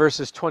look at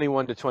verses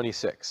 21 to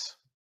 26.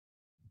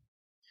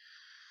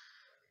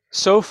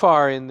 So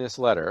far in this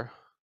letter,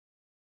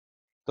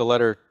 the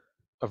letter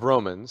of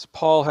Romans,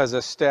 Paul has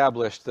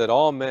established that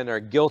all men are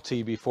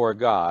guilty before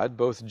God,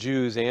 both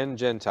Jews and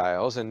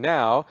Gentiles. And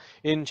now,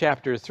 in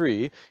chapter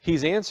 3,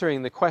 he's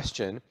answering the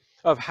question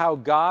of how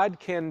God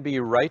can be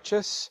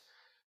righteous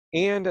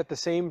and at the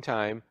same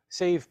time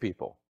save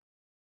people.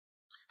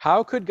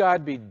 How could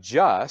God be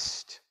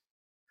just,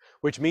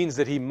 which means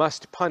that he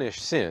must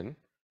punish sin,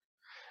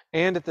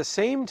 and at the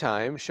same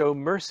time show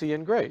mercy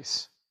and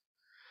grace?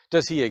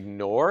 Does he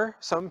ignore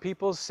some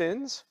people's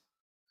sins?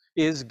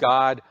 Is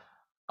God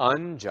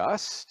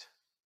unjust?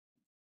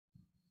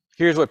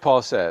 Here's what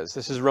Paul says.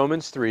 This is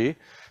Romans 3.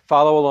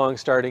 Follow along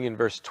starting in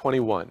verse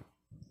 21. I'm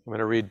going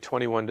to read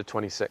 21 to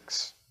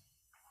 26.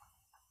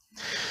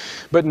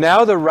 But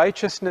now the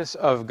righteousness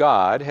of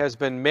God has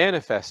been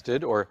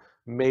manifested or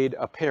made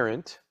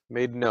apparent,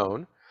 made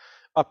known,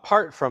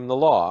 apart from the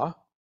law,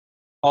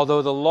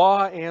 although the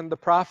law and the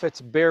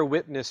prophets bear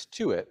witness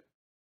to it.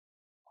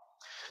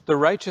 The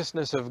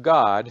righteousness of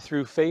God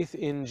through faith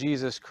in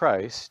Jesus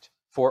Christ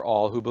for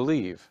all who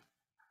believe.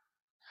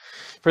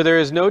 For there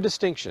is no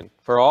distinction,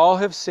 for all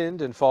have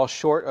sinned and fall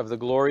short of the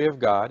glory of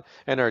God,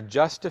 and are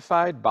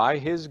justified by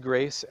his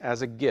grace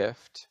as a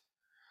gift,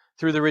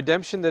 through the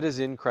redemption that is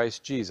in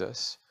Christ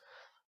Jesus,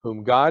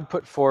 whom God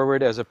put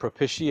forward as a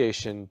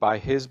propitiation by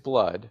his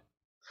blood,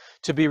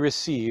 to be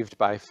received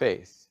by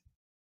faith.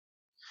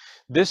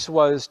 This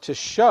was to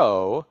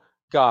show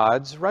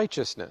God's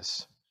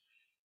righteousness,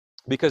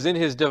 because in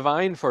his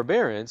divine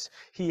forbearance,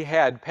 he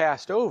had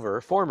passed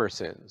over former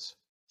sins.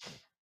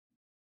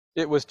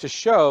 It was to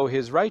show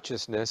his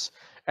righteousness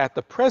at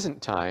the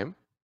present time,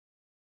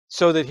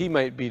 so that he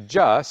might be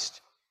just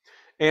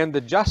and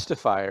the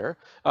justifier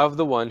of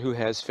the one who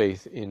has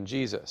faith in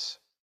Jesus.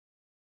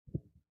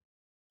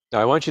 Now,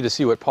 I want you to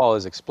see what Paul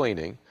is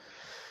explaining,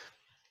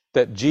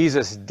 that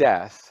Jesus'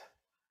 death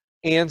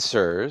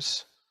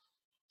answers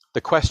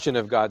the question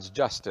of God's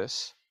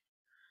justice,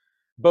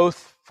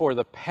 both for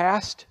the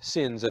past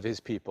sins of his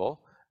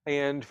people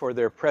and for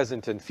their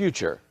present and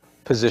future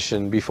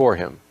position before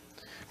him.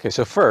 Okay,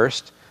 so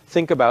first,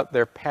 think about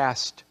their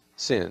past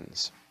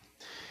sins.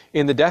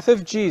 In the death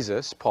of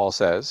Jesus, Paul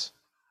says,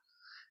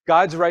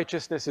 God's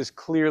righteousness is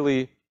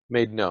clearly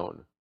made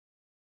known.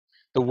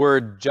 The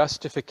word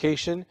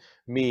justification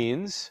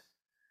means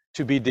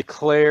to be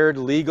declared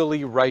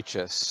legally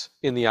righteous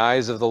in the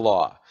eyes of the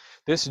law.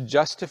 This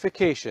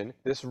justification,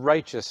 this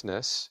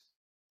righteousness,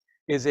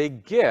 is a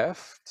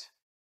gift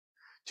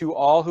to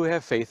all who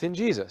have faith in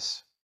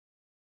Jesus.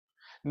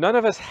 None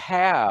of us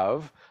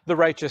have the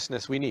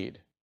righteousness we need,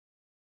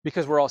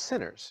 because we're all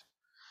sinners.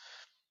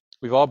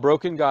 We've all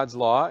broken God's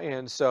law,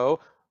 and so,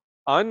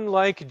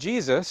 unlike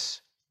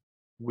Jesus,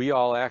 we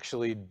all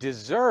actually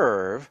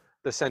deserve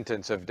the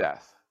sentence of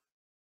death.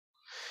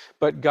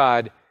 But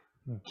God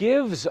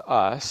gives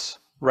us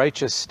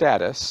righteous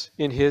status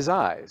in his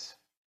eyes,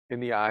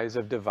 in the eyes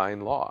of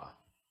divine law.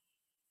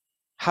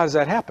 How does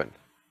that happen?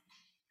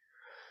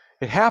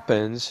 It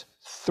happens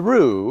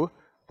through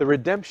the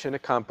redemption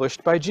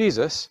accomplished by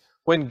Jesus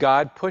when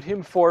God put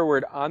him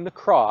forward on the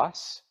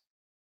cross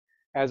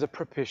as a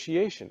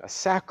propitiation, a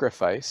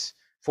sacrifice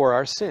for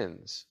our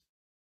sins.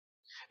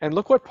 And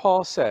look what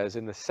Paul says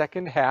in the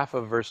second half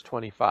of verse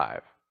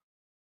 25.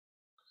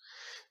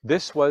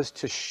 This was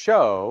to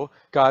show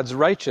God's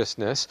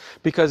righteousness,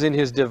 because in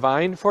his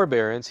divine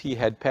forbearance he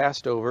had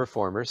passed over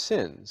former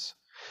sins.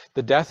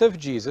 The death of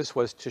Jesus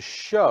was to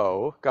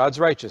show God's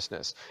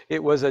righteousness.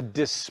 It was a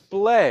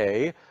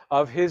display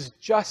of his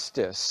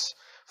justice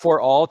for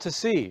all to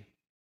see.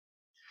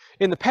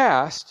 In the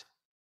past,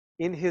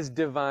 in his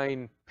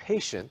divine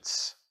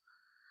patience,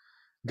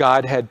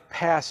 God had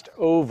passed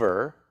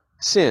over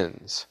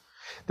sins.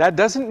 That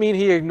doesn't mean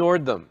he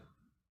ignored them.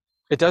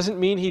 It doesn't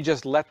mean he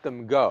just let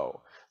them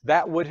go.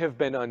 That would have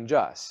been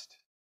unjust.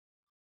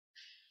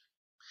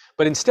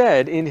 But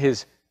instead, in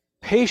his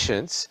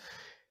patience,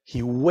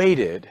 he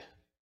waited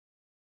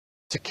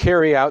to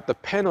carry out the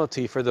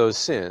penalty for those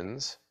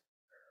sins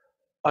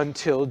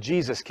until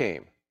Jesus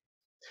came.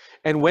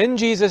 And when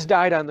Jesus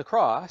died on the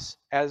cross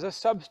as a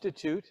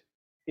substitute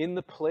in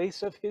the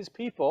place of his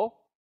people,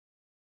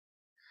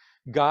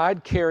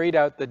 God carried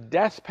out the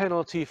death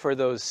penalty for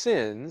those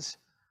sins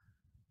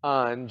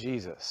on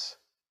Jesus.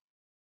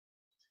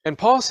 And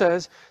Paul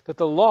says that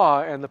the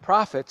law and the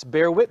prophets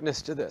bear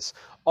witness to this.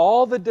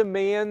 All the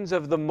demands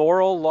of the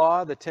moral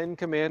law, the Ten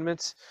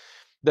Commandments,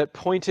 that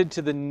pointed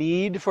to the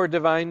need for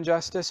divine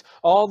justice,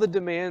 all the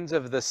demands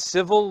of the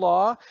civil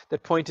law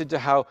that pointed to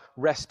how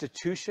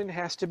restitution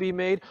has to be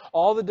made,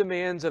 all the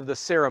demands of the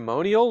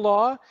ceremonial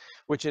law,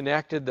 which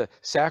enacted the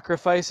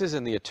sacrifices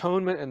and the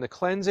atonement and the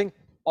cleansing,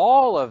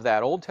 all of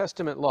that Old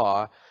Testament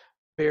law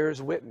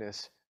bears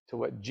witness to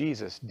what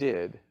Jesus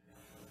did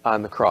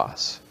on the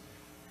cross.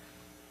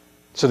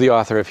 So the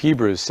author of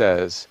Hebrews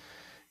says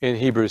in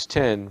Hebrews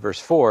 10, verse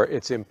 4,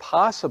 it's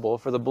impossible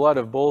for the blood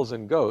of bulls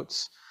and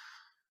goats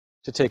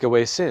to take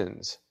away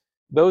sins.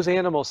 Those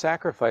animal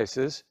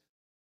sacrifices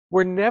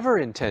were never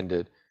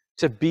intended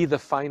to be the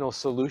final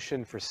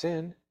solution for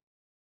sin.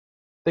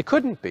 They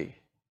couldn't be.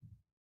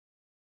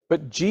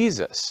 But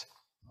Jesus,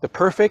 the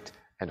perfect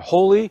and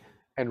holy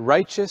and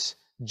righteous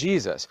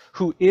Jesus,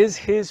 who is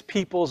his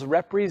people's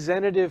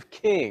representative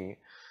king,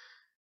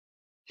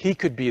 he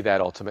could be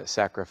that ultimate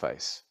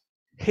sacrifice.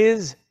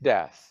 His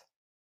death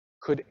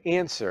could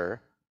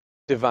answer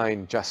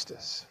divine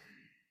justice.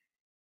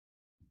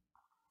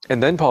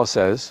 And then Paul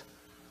says,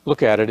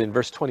 look at it in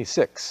verse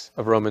 26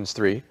 of Romans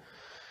 3,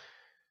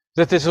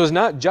 that this was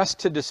not just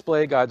to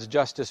display God's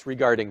justice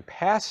regarding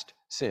past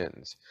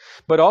sins,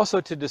 but also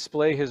to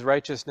display his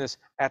righteousness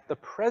at the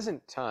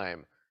present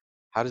time.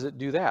 How does it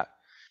do that?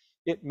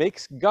 It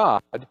makes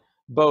God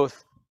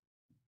both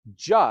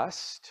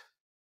just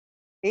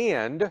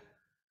and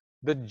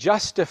the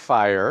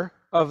justifier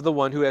of the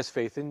one who has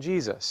faith in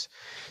Jesus.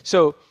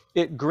 So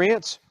it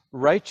grants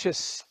righteous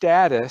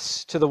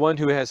status to the one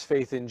who has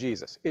faith in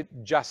Jesus. It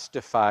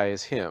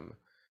justifies him.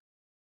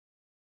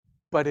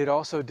 But it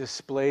also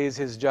displays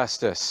his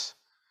justice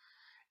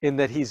in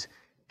that he's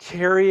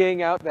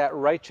carrying out that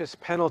righteous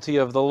penalty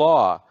of the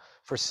law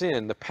for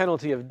sin, the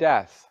penalty of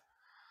death.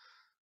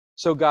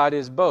 So God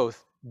is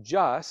both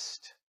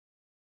just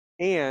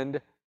and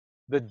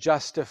the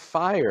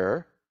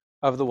justifier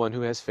of the one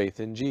who has faith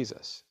in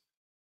Jesus.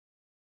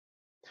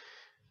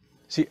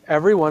 See,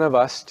 every one of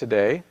us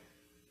today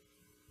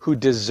who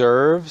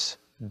deserves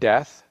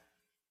death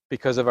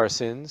because of our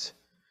sins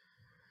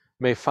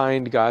may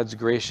find God's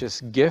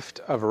gracious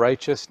gift of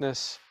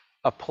righteousness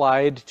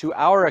applied to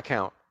our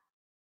account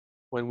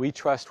when we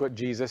trust what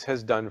Jesus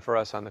has done for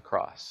us on the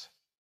cross.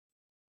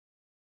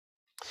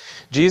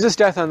 Jesus'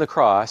 death on the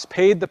cross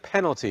paid the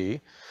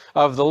penalty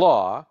of the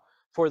law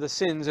for the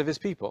sins of his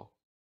people,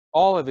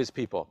 all of his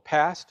people,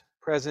 past,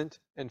 present,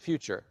 and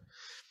future.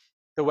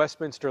 The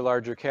Westminster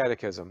Larger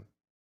Catechism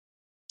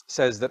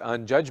says that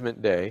on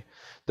Judgment Day,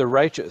 the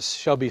righteous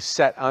shall be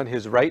set on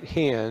his right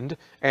hand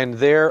and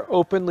there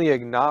openly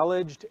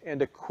acknowledged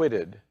and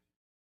acquitted.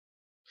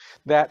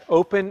 That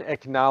open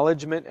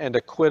acknowledgement and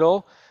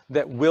acquittal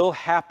that will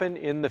happen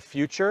in the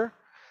future,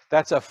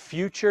 that's a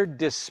future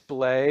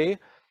display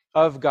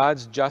of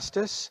God's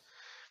justice.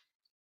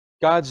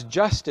 God's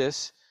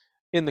justice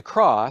in the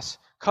cross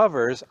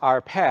covers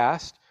our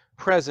past,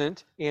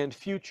 present, and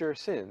future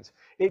sins.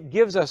 It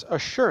gives us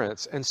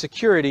assurance and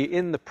security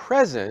in the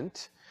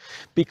present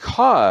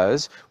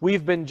because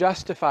we've been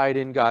justified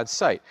in God's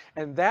sight.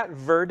 And that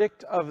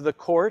verdict of the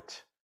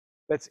court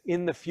that's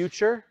in the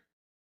future,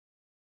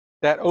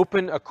 that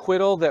open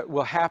acquittal that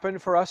will happen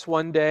for us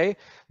one day,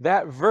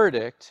 that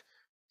verdict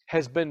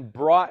has been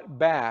brought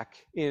back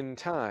in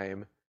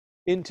time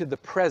into the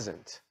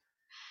present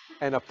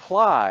and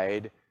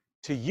applied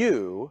to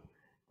you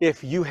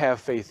if you have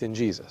faith in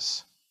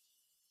Jesus.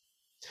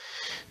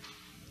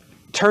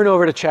 Turn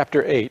over to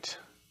chapter 8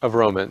 of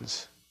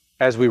Romans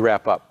as we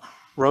wrap up.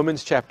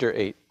 Romans chapter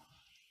 8.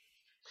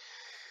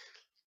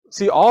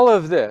 See, all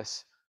of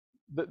this,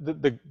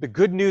 the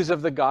good news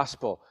of the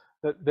gospel,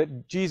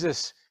 that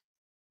Jesus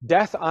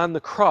Death on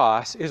the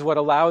cross is what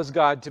allows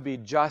God to be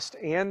just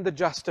and the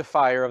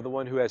justifier of the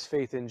one who has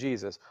faith in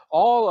Jesus.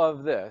 All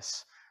of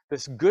this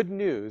good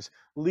news,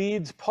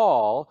 leads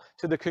Paul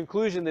to the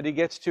conclusion that he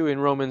gets to in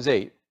Romans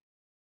 8.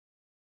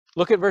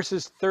 Look at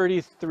verses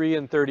 33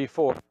 and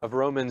 34 of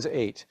Romans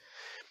 8.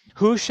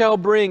 Who shall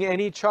bring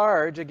any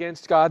charge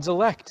against God's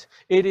elect?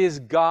 It is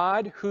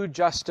God who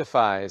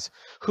justifies.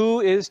 Who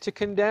is to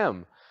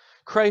condemn?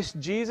 Christ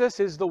Jesus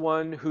is the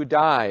one who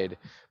died.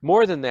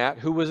 More than that,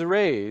 who was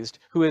raised,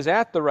 who is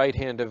at the right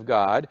hand of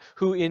God,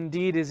 who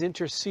indeed is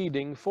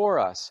interceding for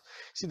us.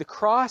 See, the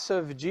cross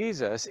of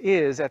Jesus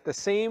is at the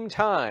same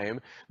time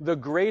the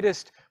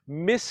greatest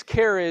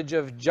miscarriage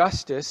of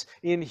justice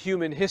in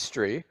human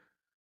history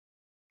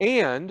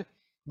and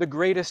the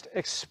greatest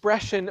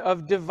expression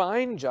of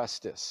divine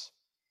justice.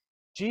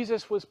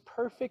 Jesus was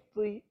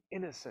perfectly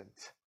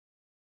innocent.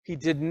 He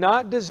did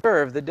not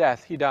deserve the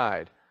death he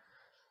died,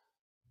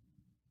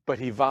 but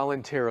he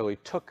voluntarily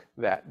took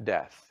that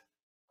death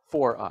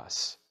for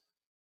us.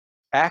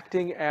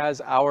 Acting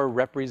as our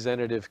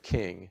representative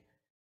king,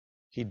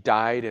 he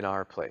died in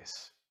our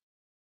place.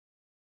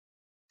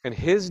 And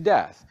his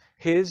death,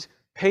 his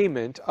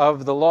payment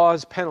of the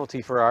law's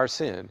penalty for our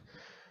sin,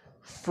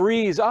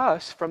 frees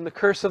us from the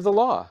curse of the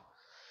law.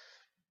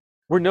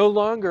 We're no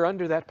longer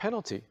under that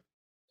penalty.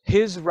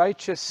 His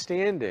righteous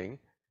standing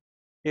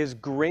is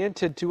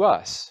granted to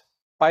us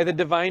by the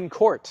divine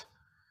court.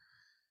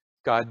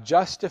 God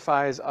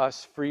justifies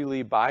us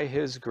freely by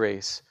his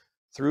grace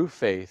through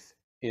faith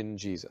in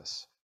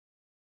Jesus.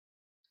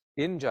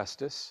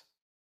 Injustice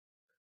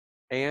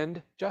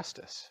and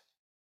justice.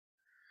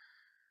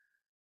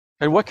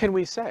 And what can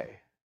we say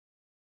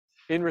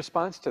in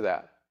response to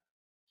that?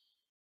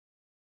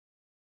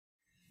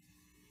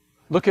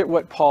 Look at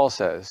what Paul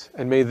says,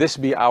 and may this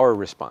be our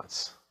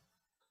response.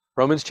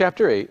 Romans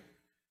chapter 8,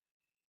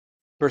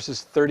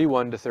 verses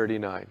 31 to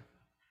 39.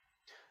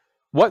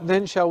 What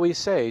then shall we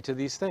say to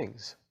these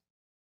things?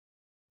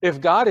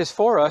 If God is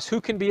for us,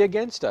 who can be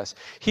against us?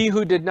 He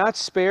who did not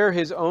spare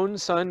his own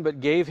son,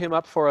 but gave him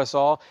up for us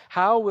all,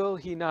 how will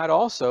he not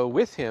also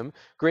with him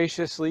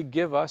graciously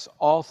give us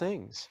all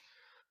things?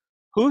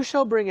 Who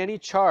shall bring any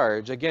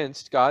charge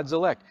against God's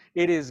elect?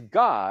 It is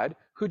God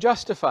who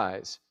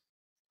justifies.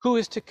 Who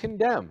is to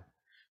condemn?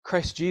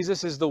 Christ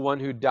Jesus is the one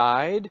who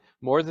died,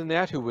 more than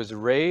that, who was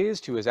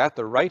raised, who is at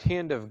the right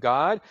hand of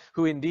God,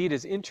 who indeed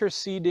is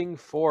interceding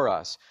for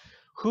us.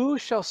 Who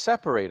shall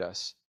separate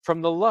us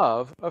from the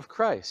love of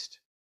Christ?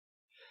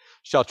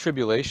 Shall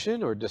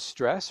tribulation or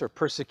distress or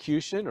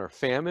persecution or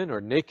famine or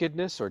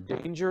nakedness or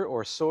danger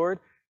or sword?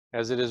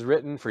 As it is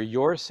written, for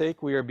your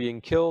sake we are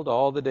being killed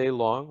all the day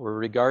long. We're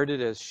regarded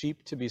as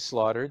sheep to be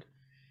slaughtered.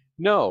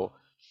 No,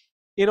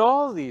 in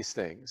all these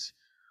things,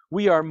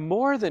 we are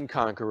more than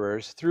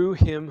conquerors through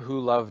him who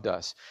loved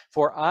us.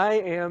 For I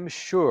am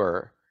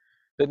sure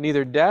that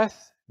neither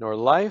death, nor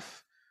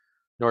life,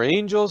 nor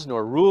angels,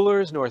 nor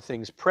rulers, nor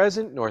things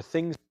present, nor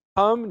things to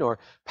come, nor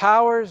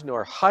powers,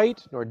 nor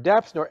height, nor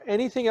depth, nor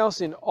anything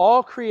else in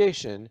all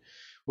creation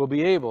will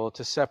be able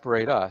to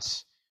separate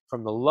us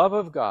from the love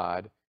of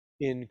God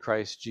in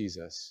Christ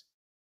Jesus,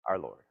 our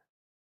Lord.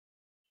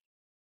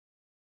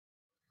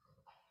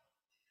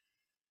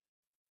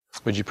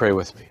 Would you pray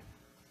with me?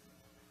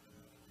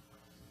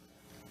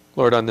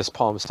 Lord, on this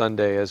Palm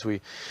Sunday, as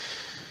we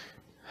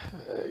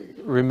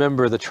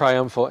remember the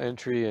triumphal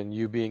entry and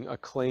you being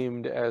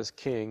acclaimed as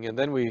king, and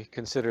then we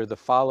consider the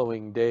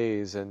following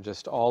days and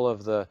just all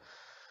of the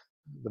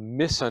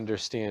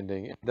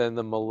misunderstanding, and then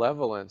the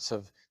malevolence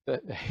of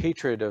the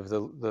hatred of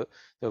the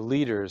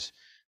leaders,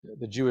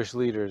 the Jewish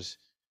leaders,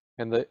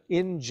 and the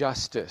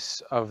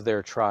injustice of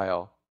their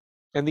trial,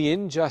 and the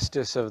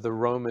injustice of the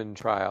Roman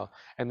trial,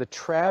 and the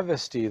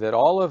travesty that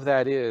all of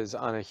that is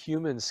on a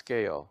human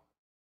scale.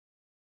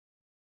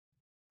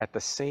 At the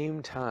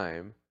same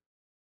time,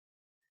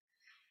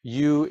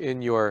 you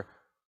in your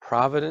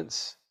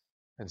providence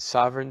and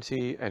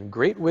sovereignty and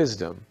great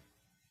wisdom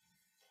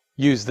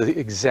use the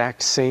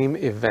exact same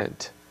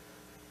event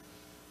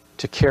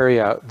to carry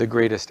out the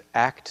greatest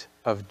act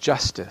of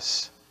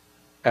justice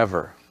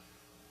ever.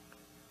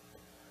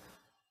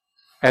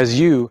 As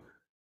you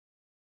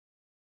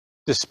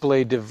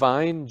display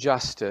divine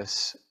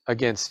justice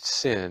against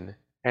sin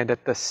and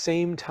at the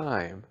same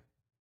time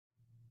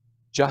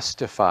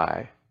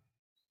justify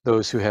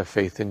those who have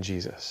faith in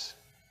Jesus.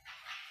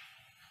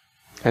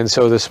 And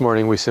so this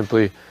morning we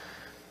simply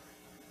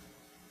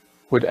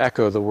would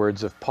echo the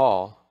words of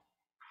Paul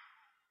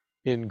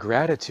in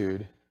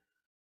gratitude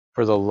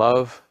for the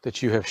love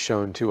that you have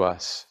shown to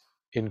us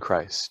in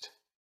Christ.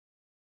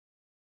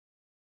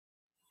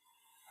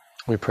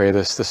 We pray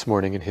this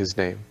morning in his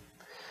name.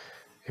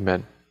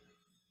 Amen.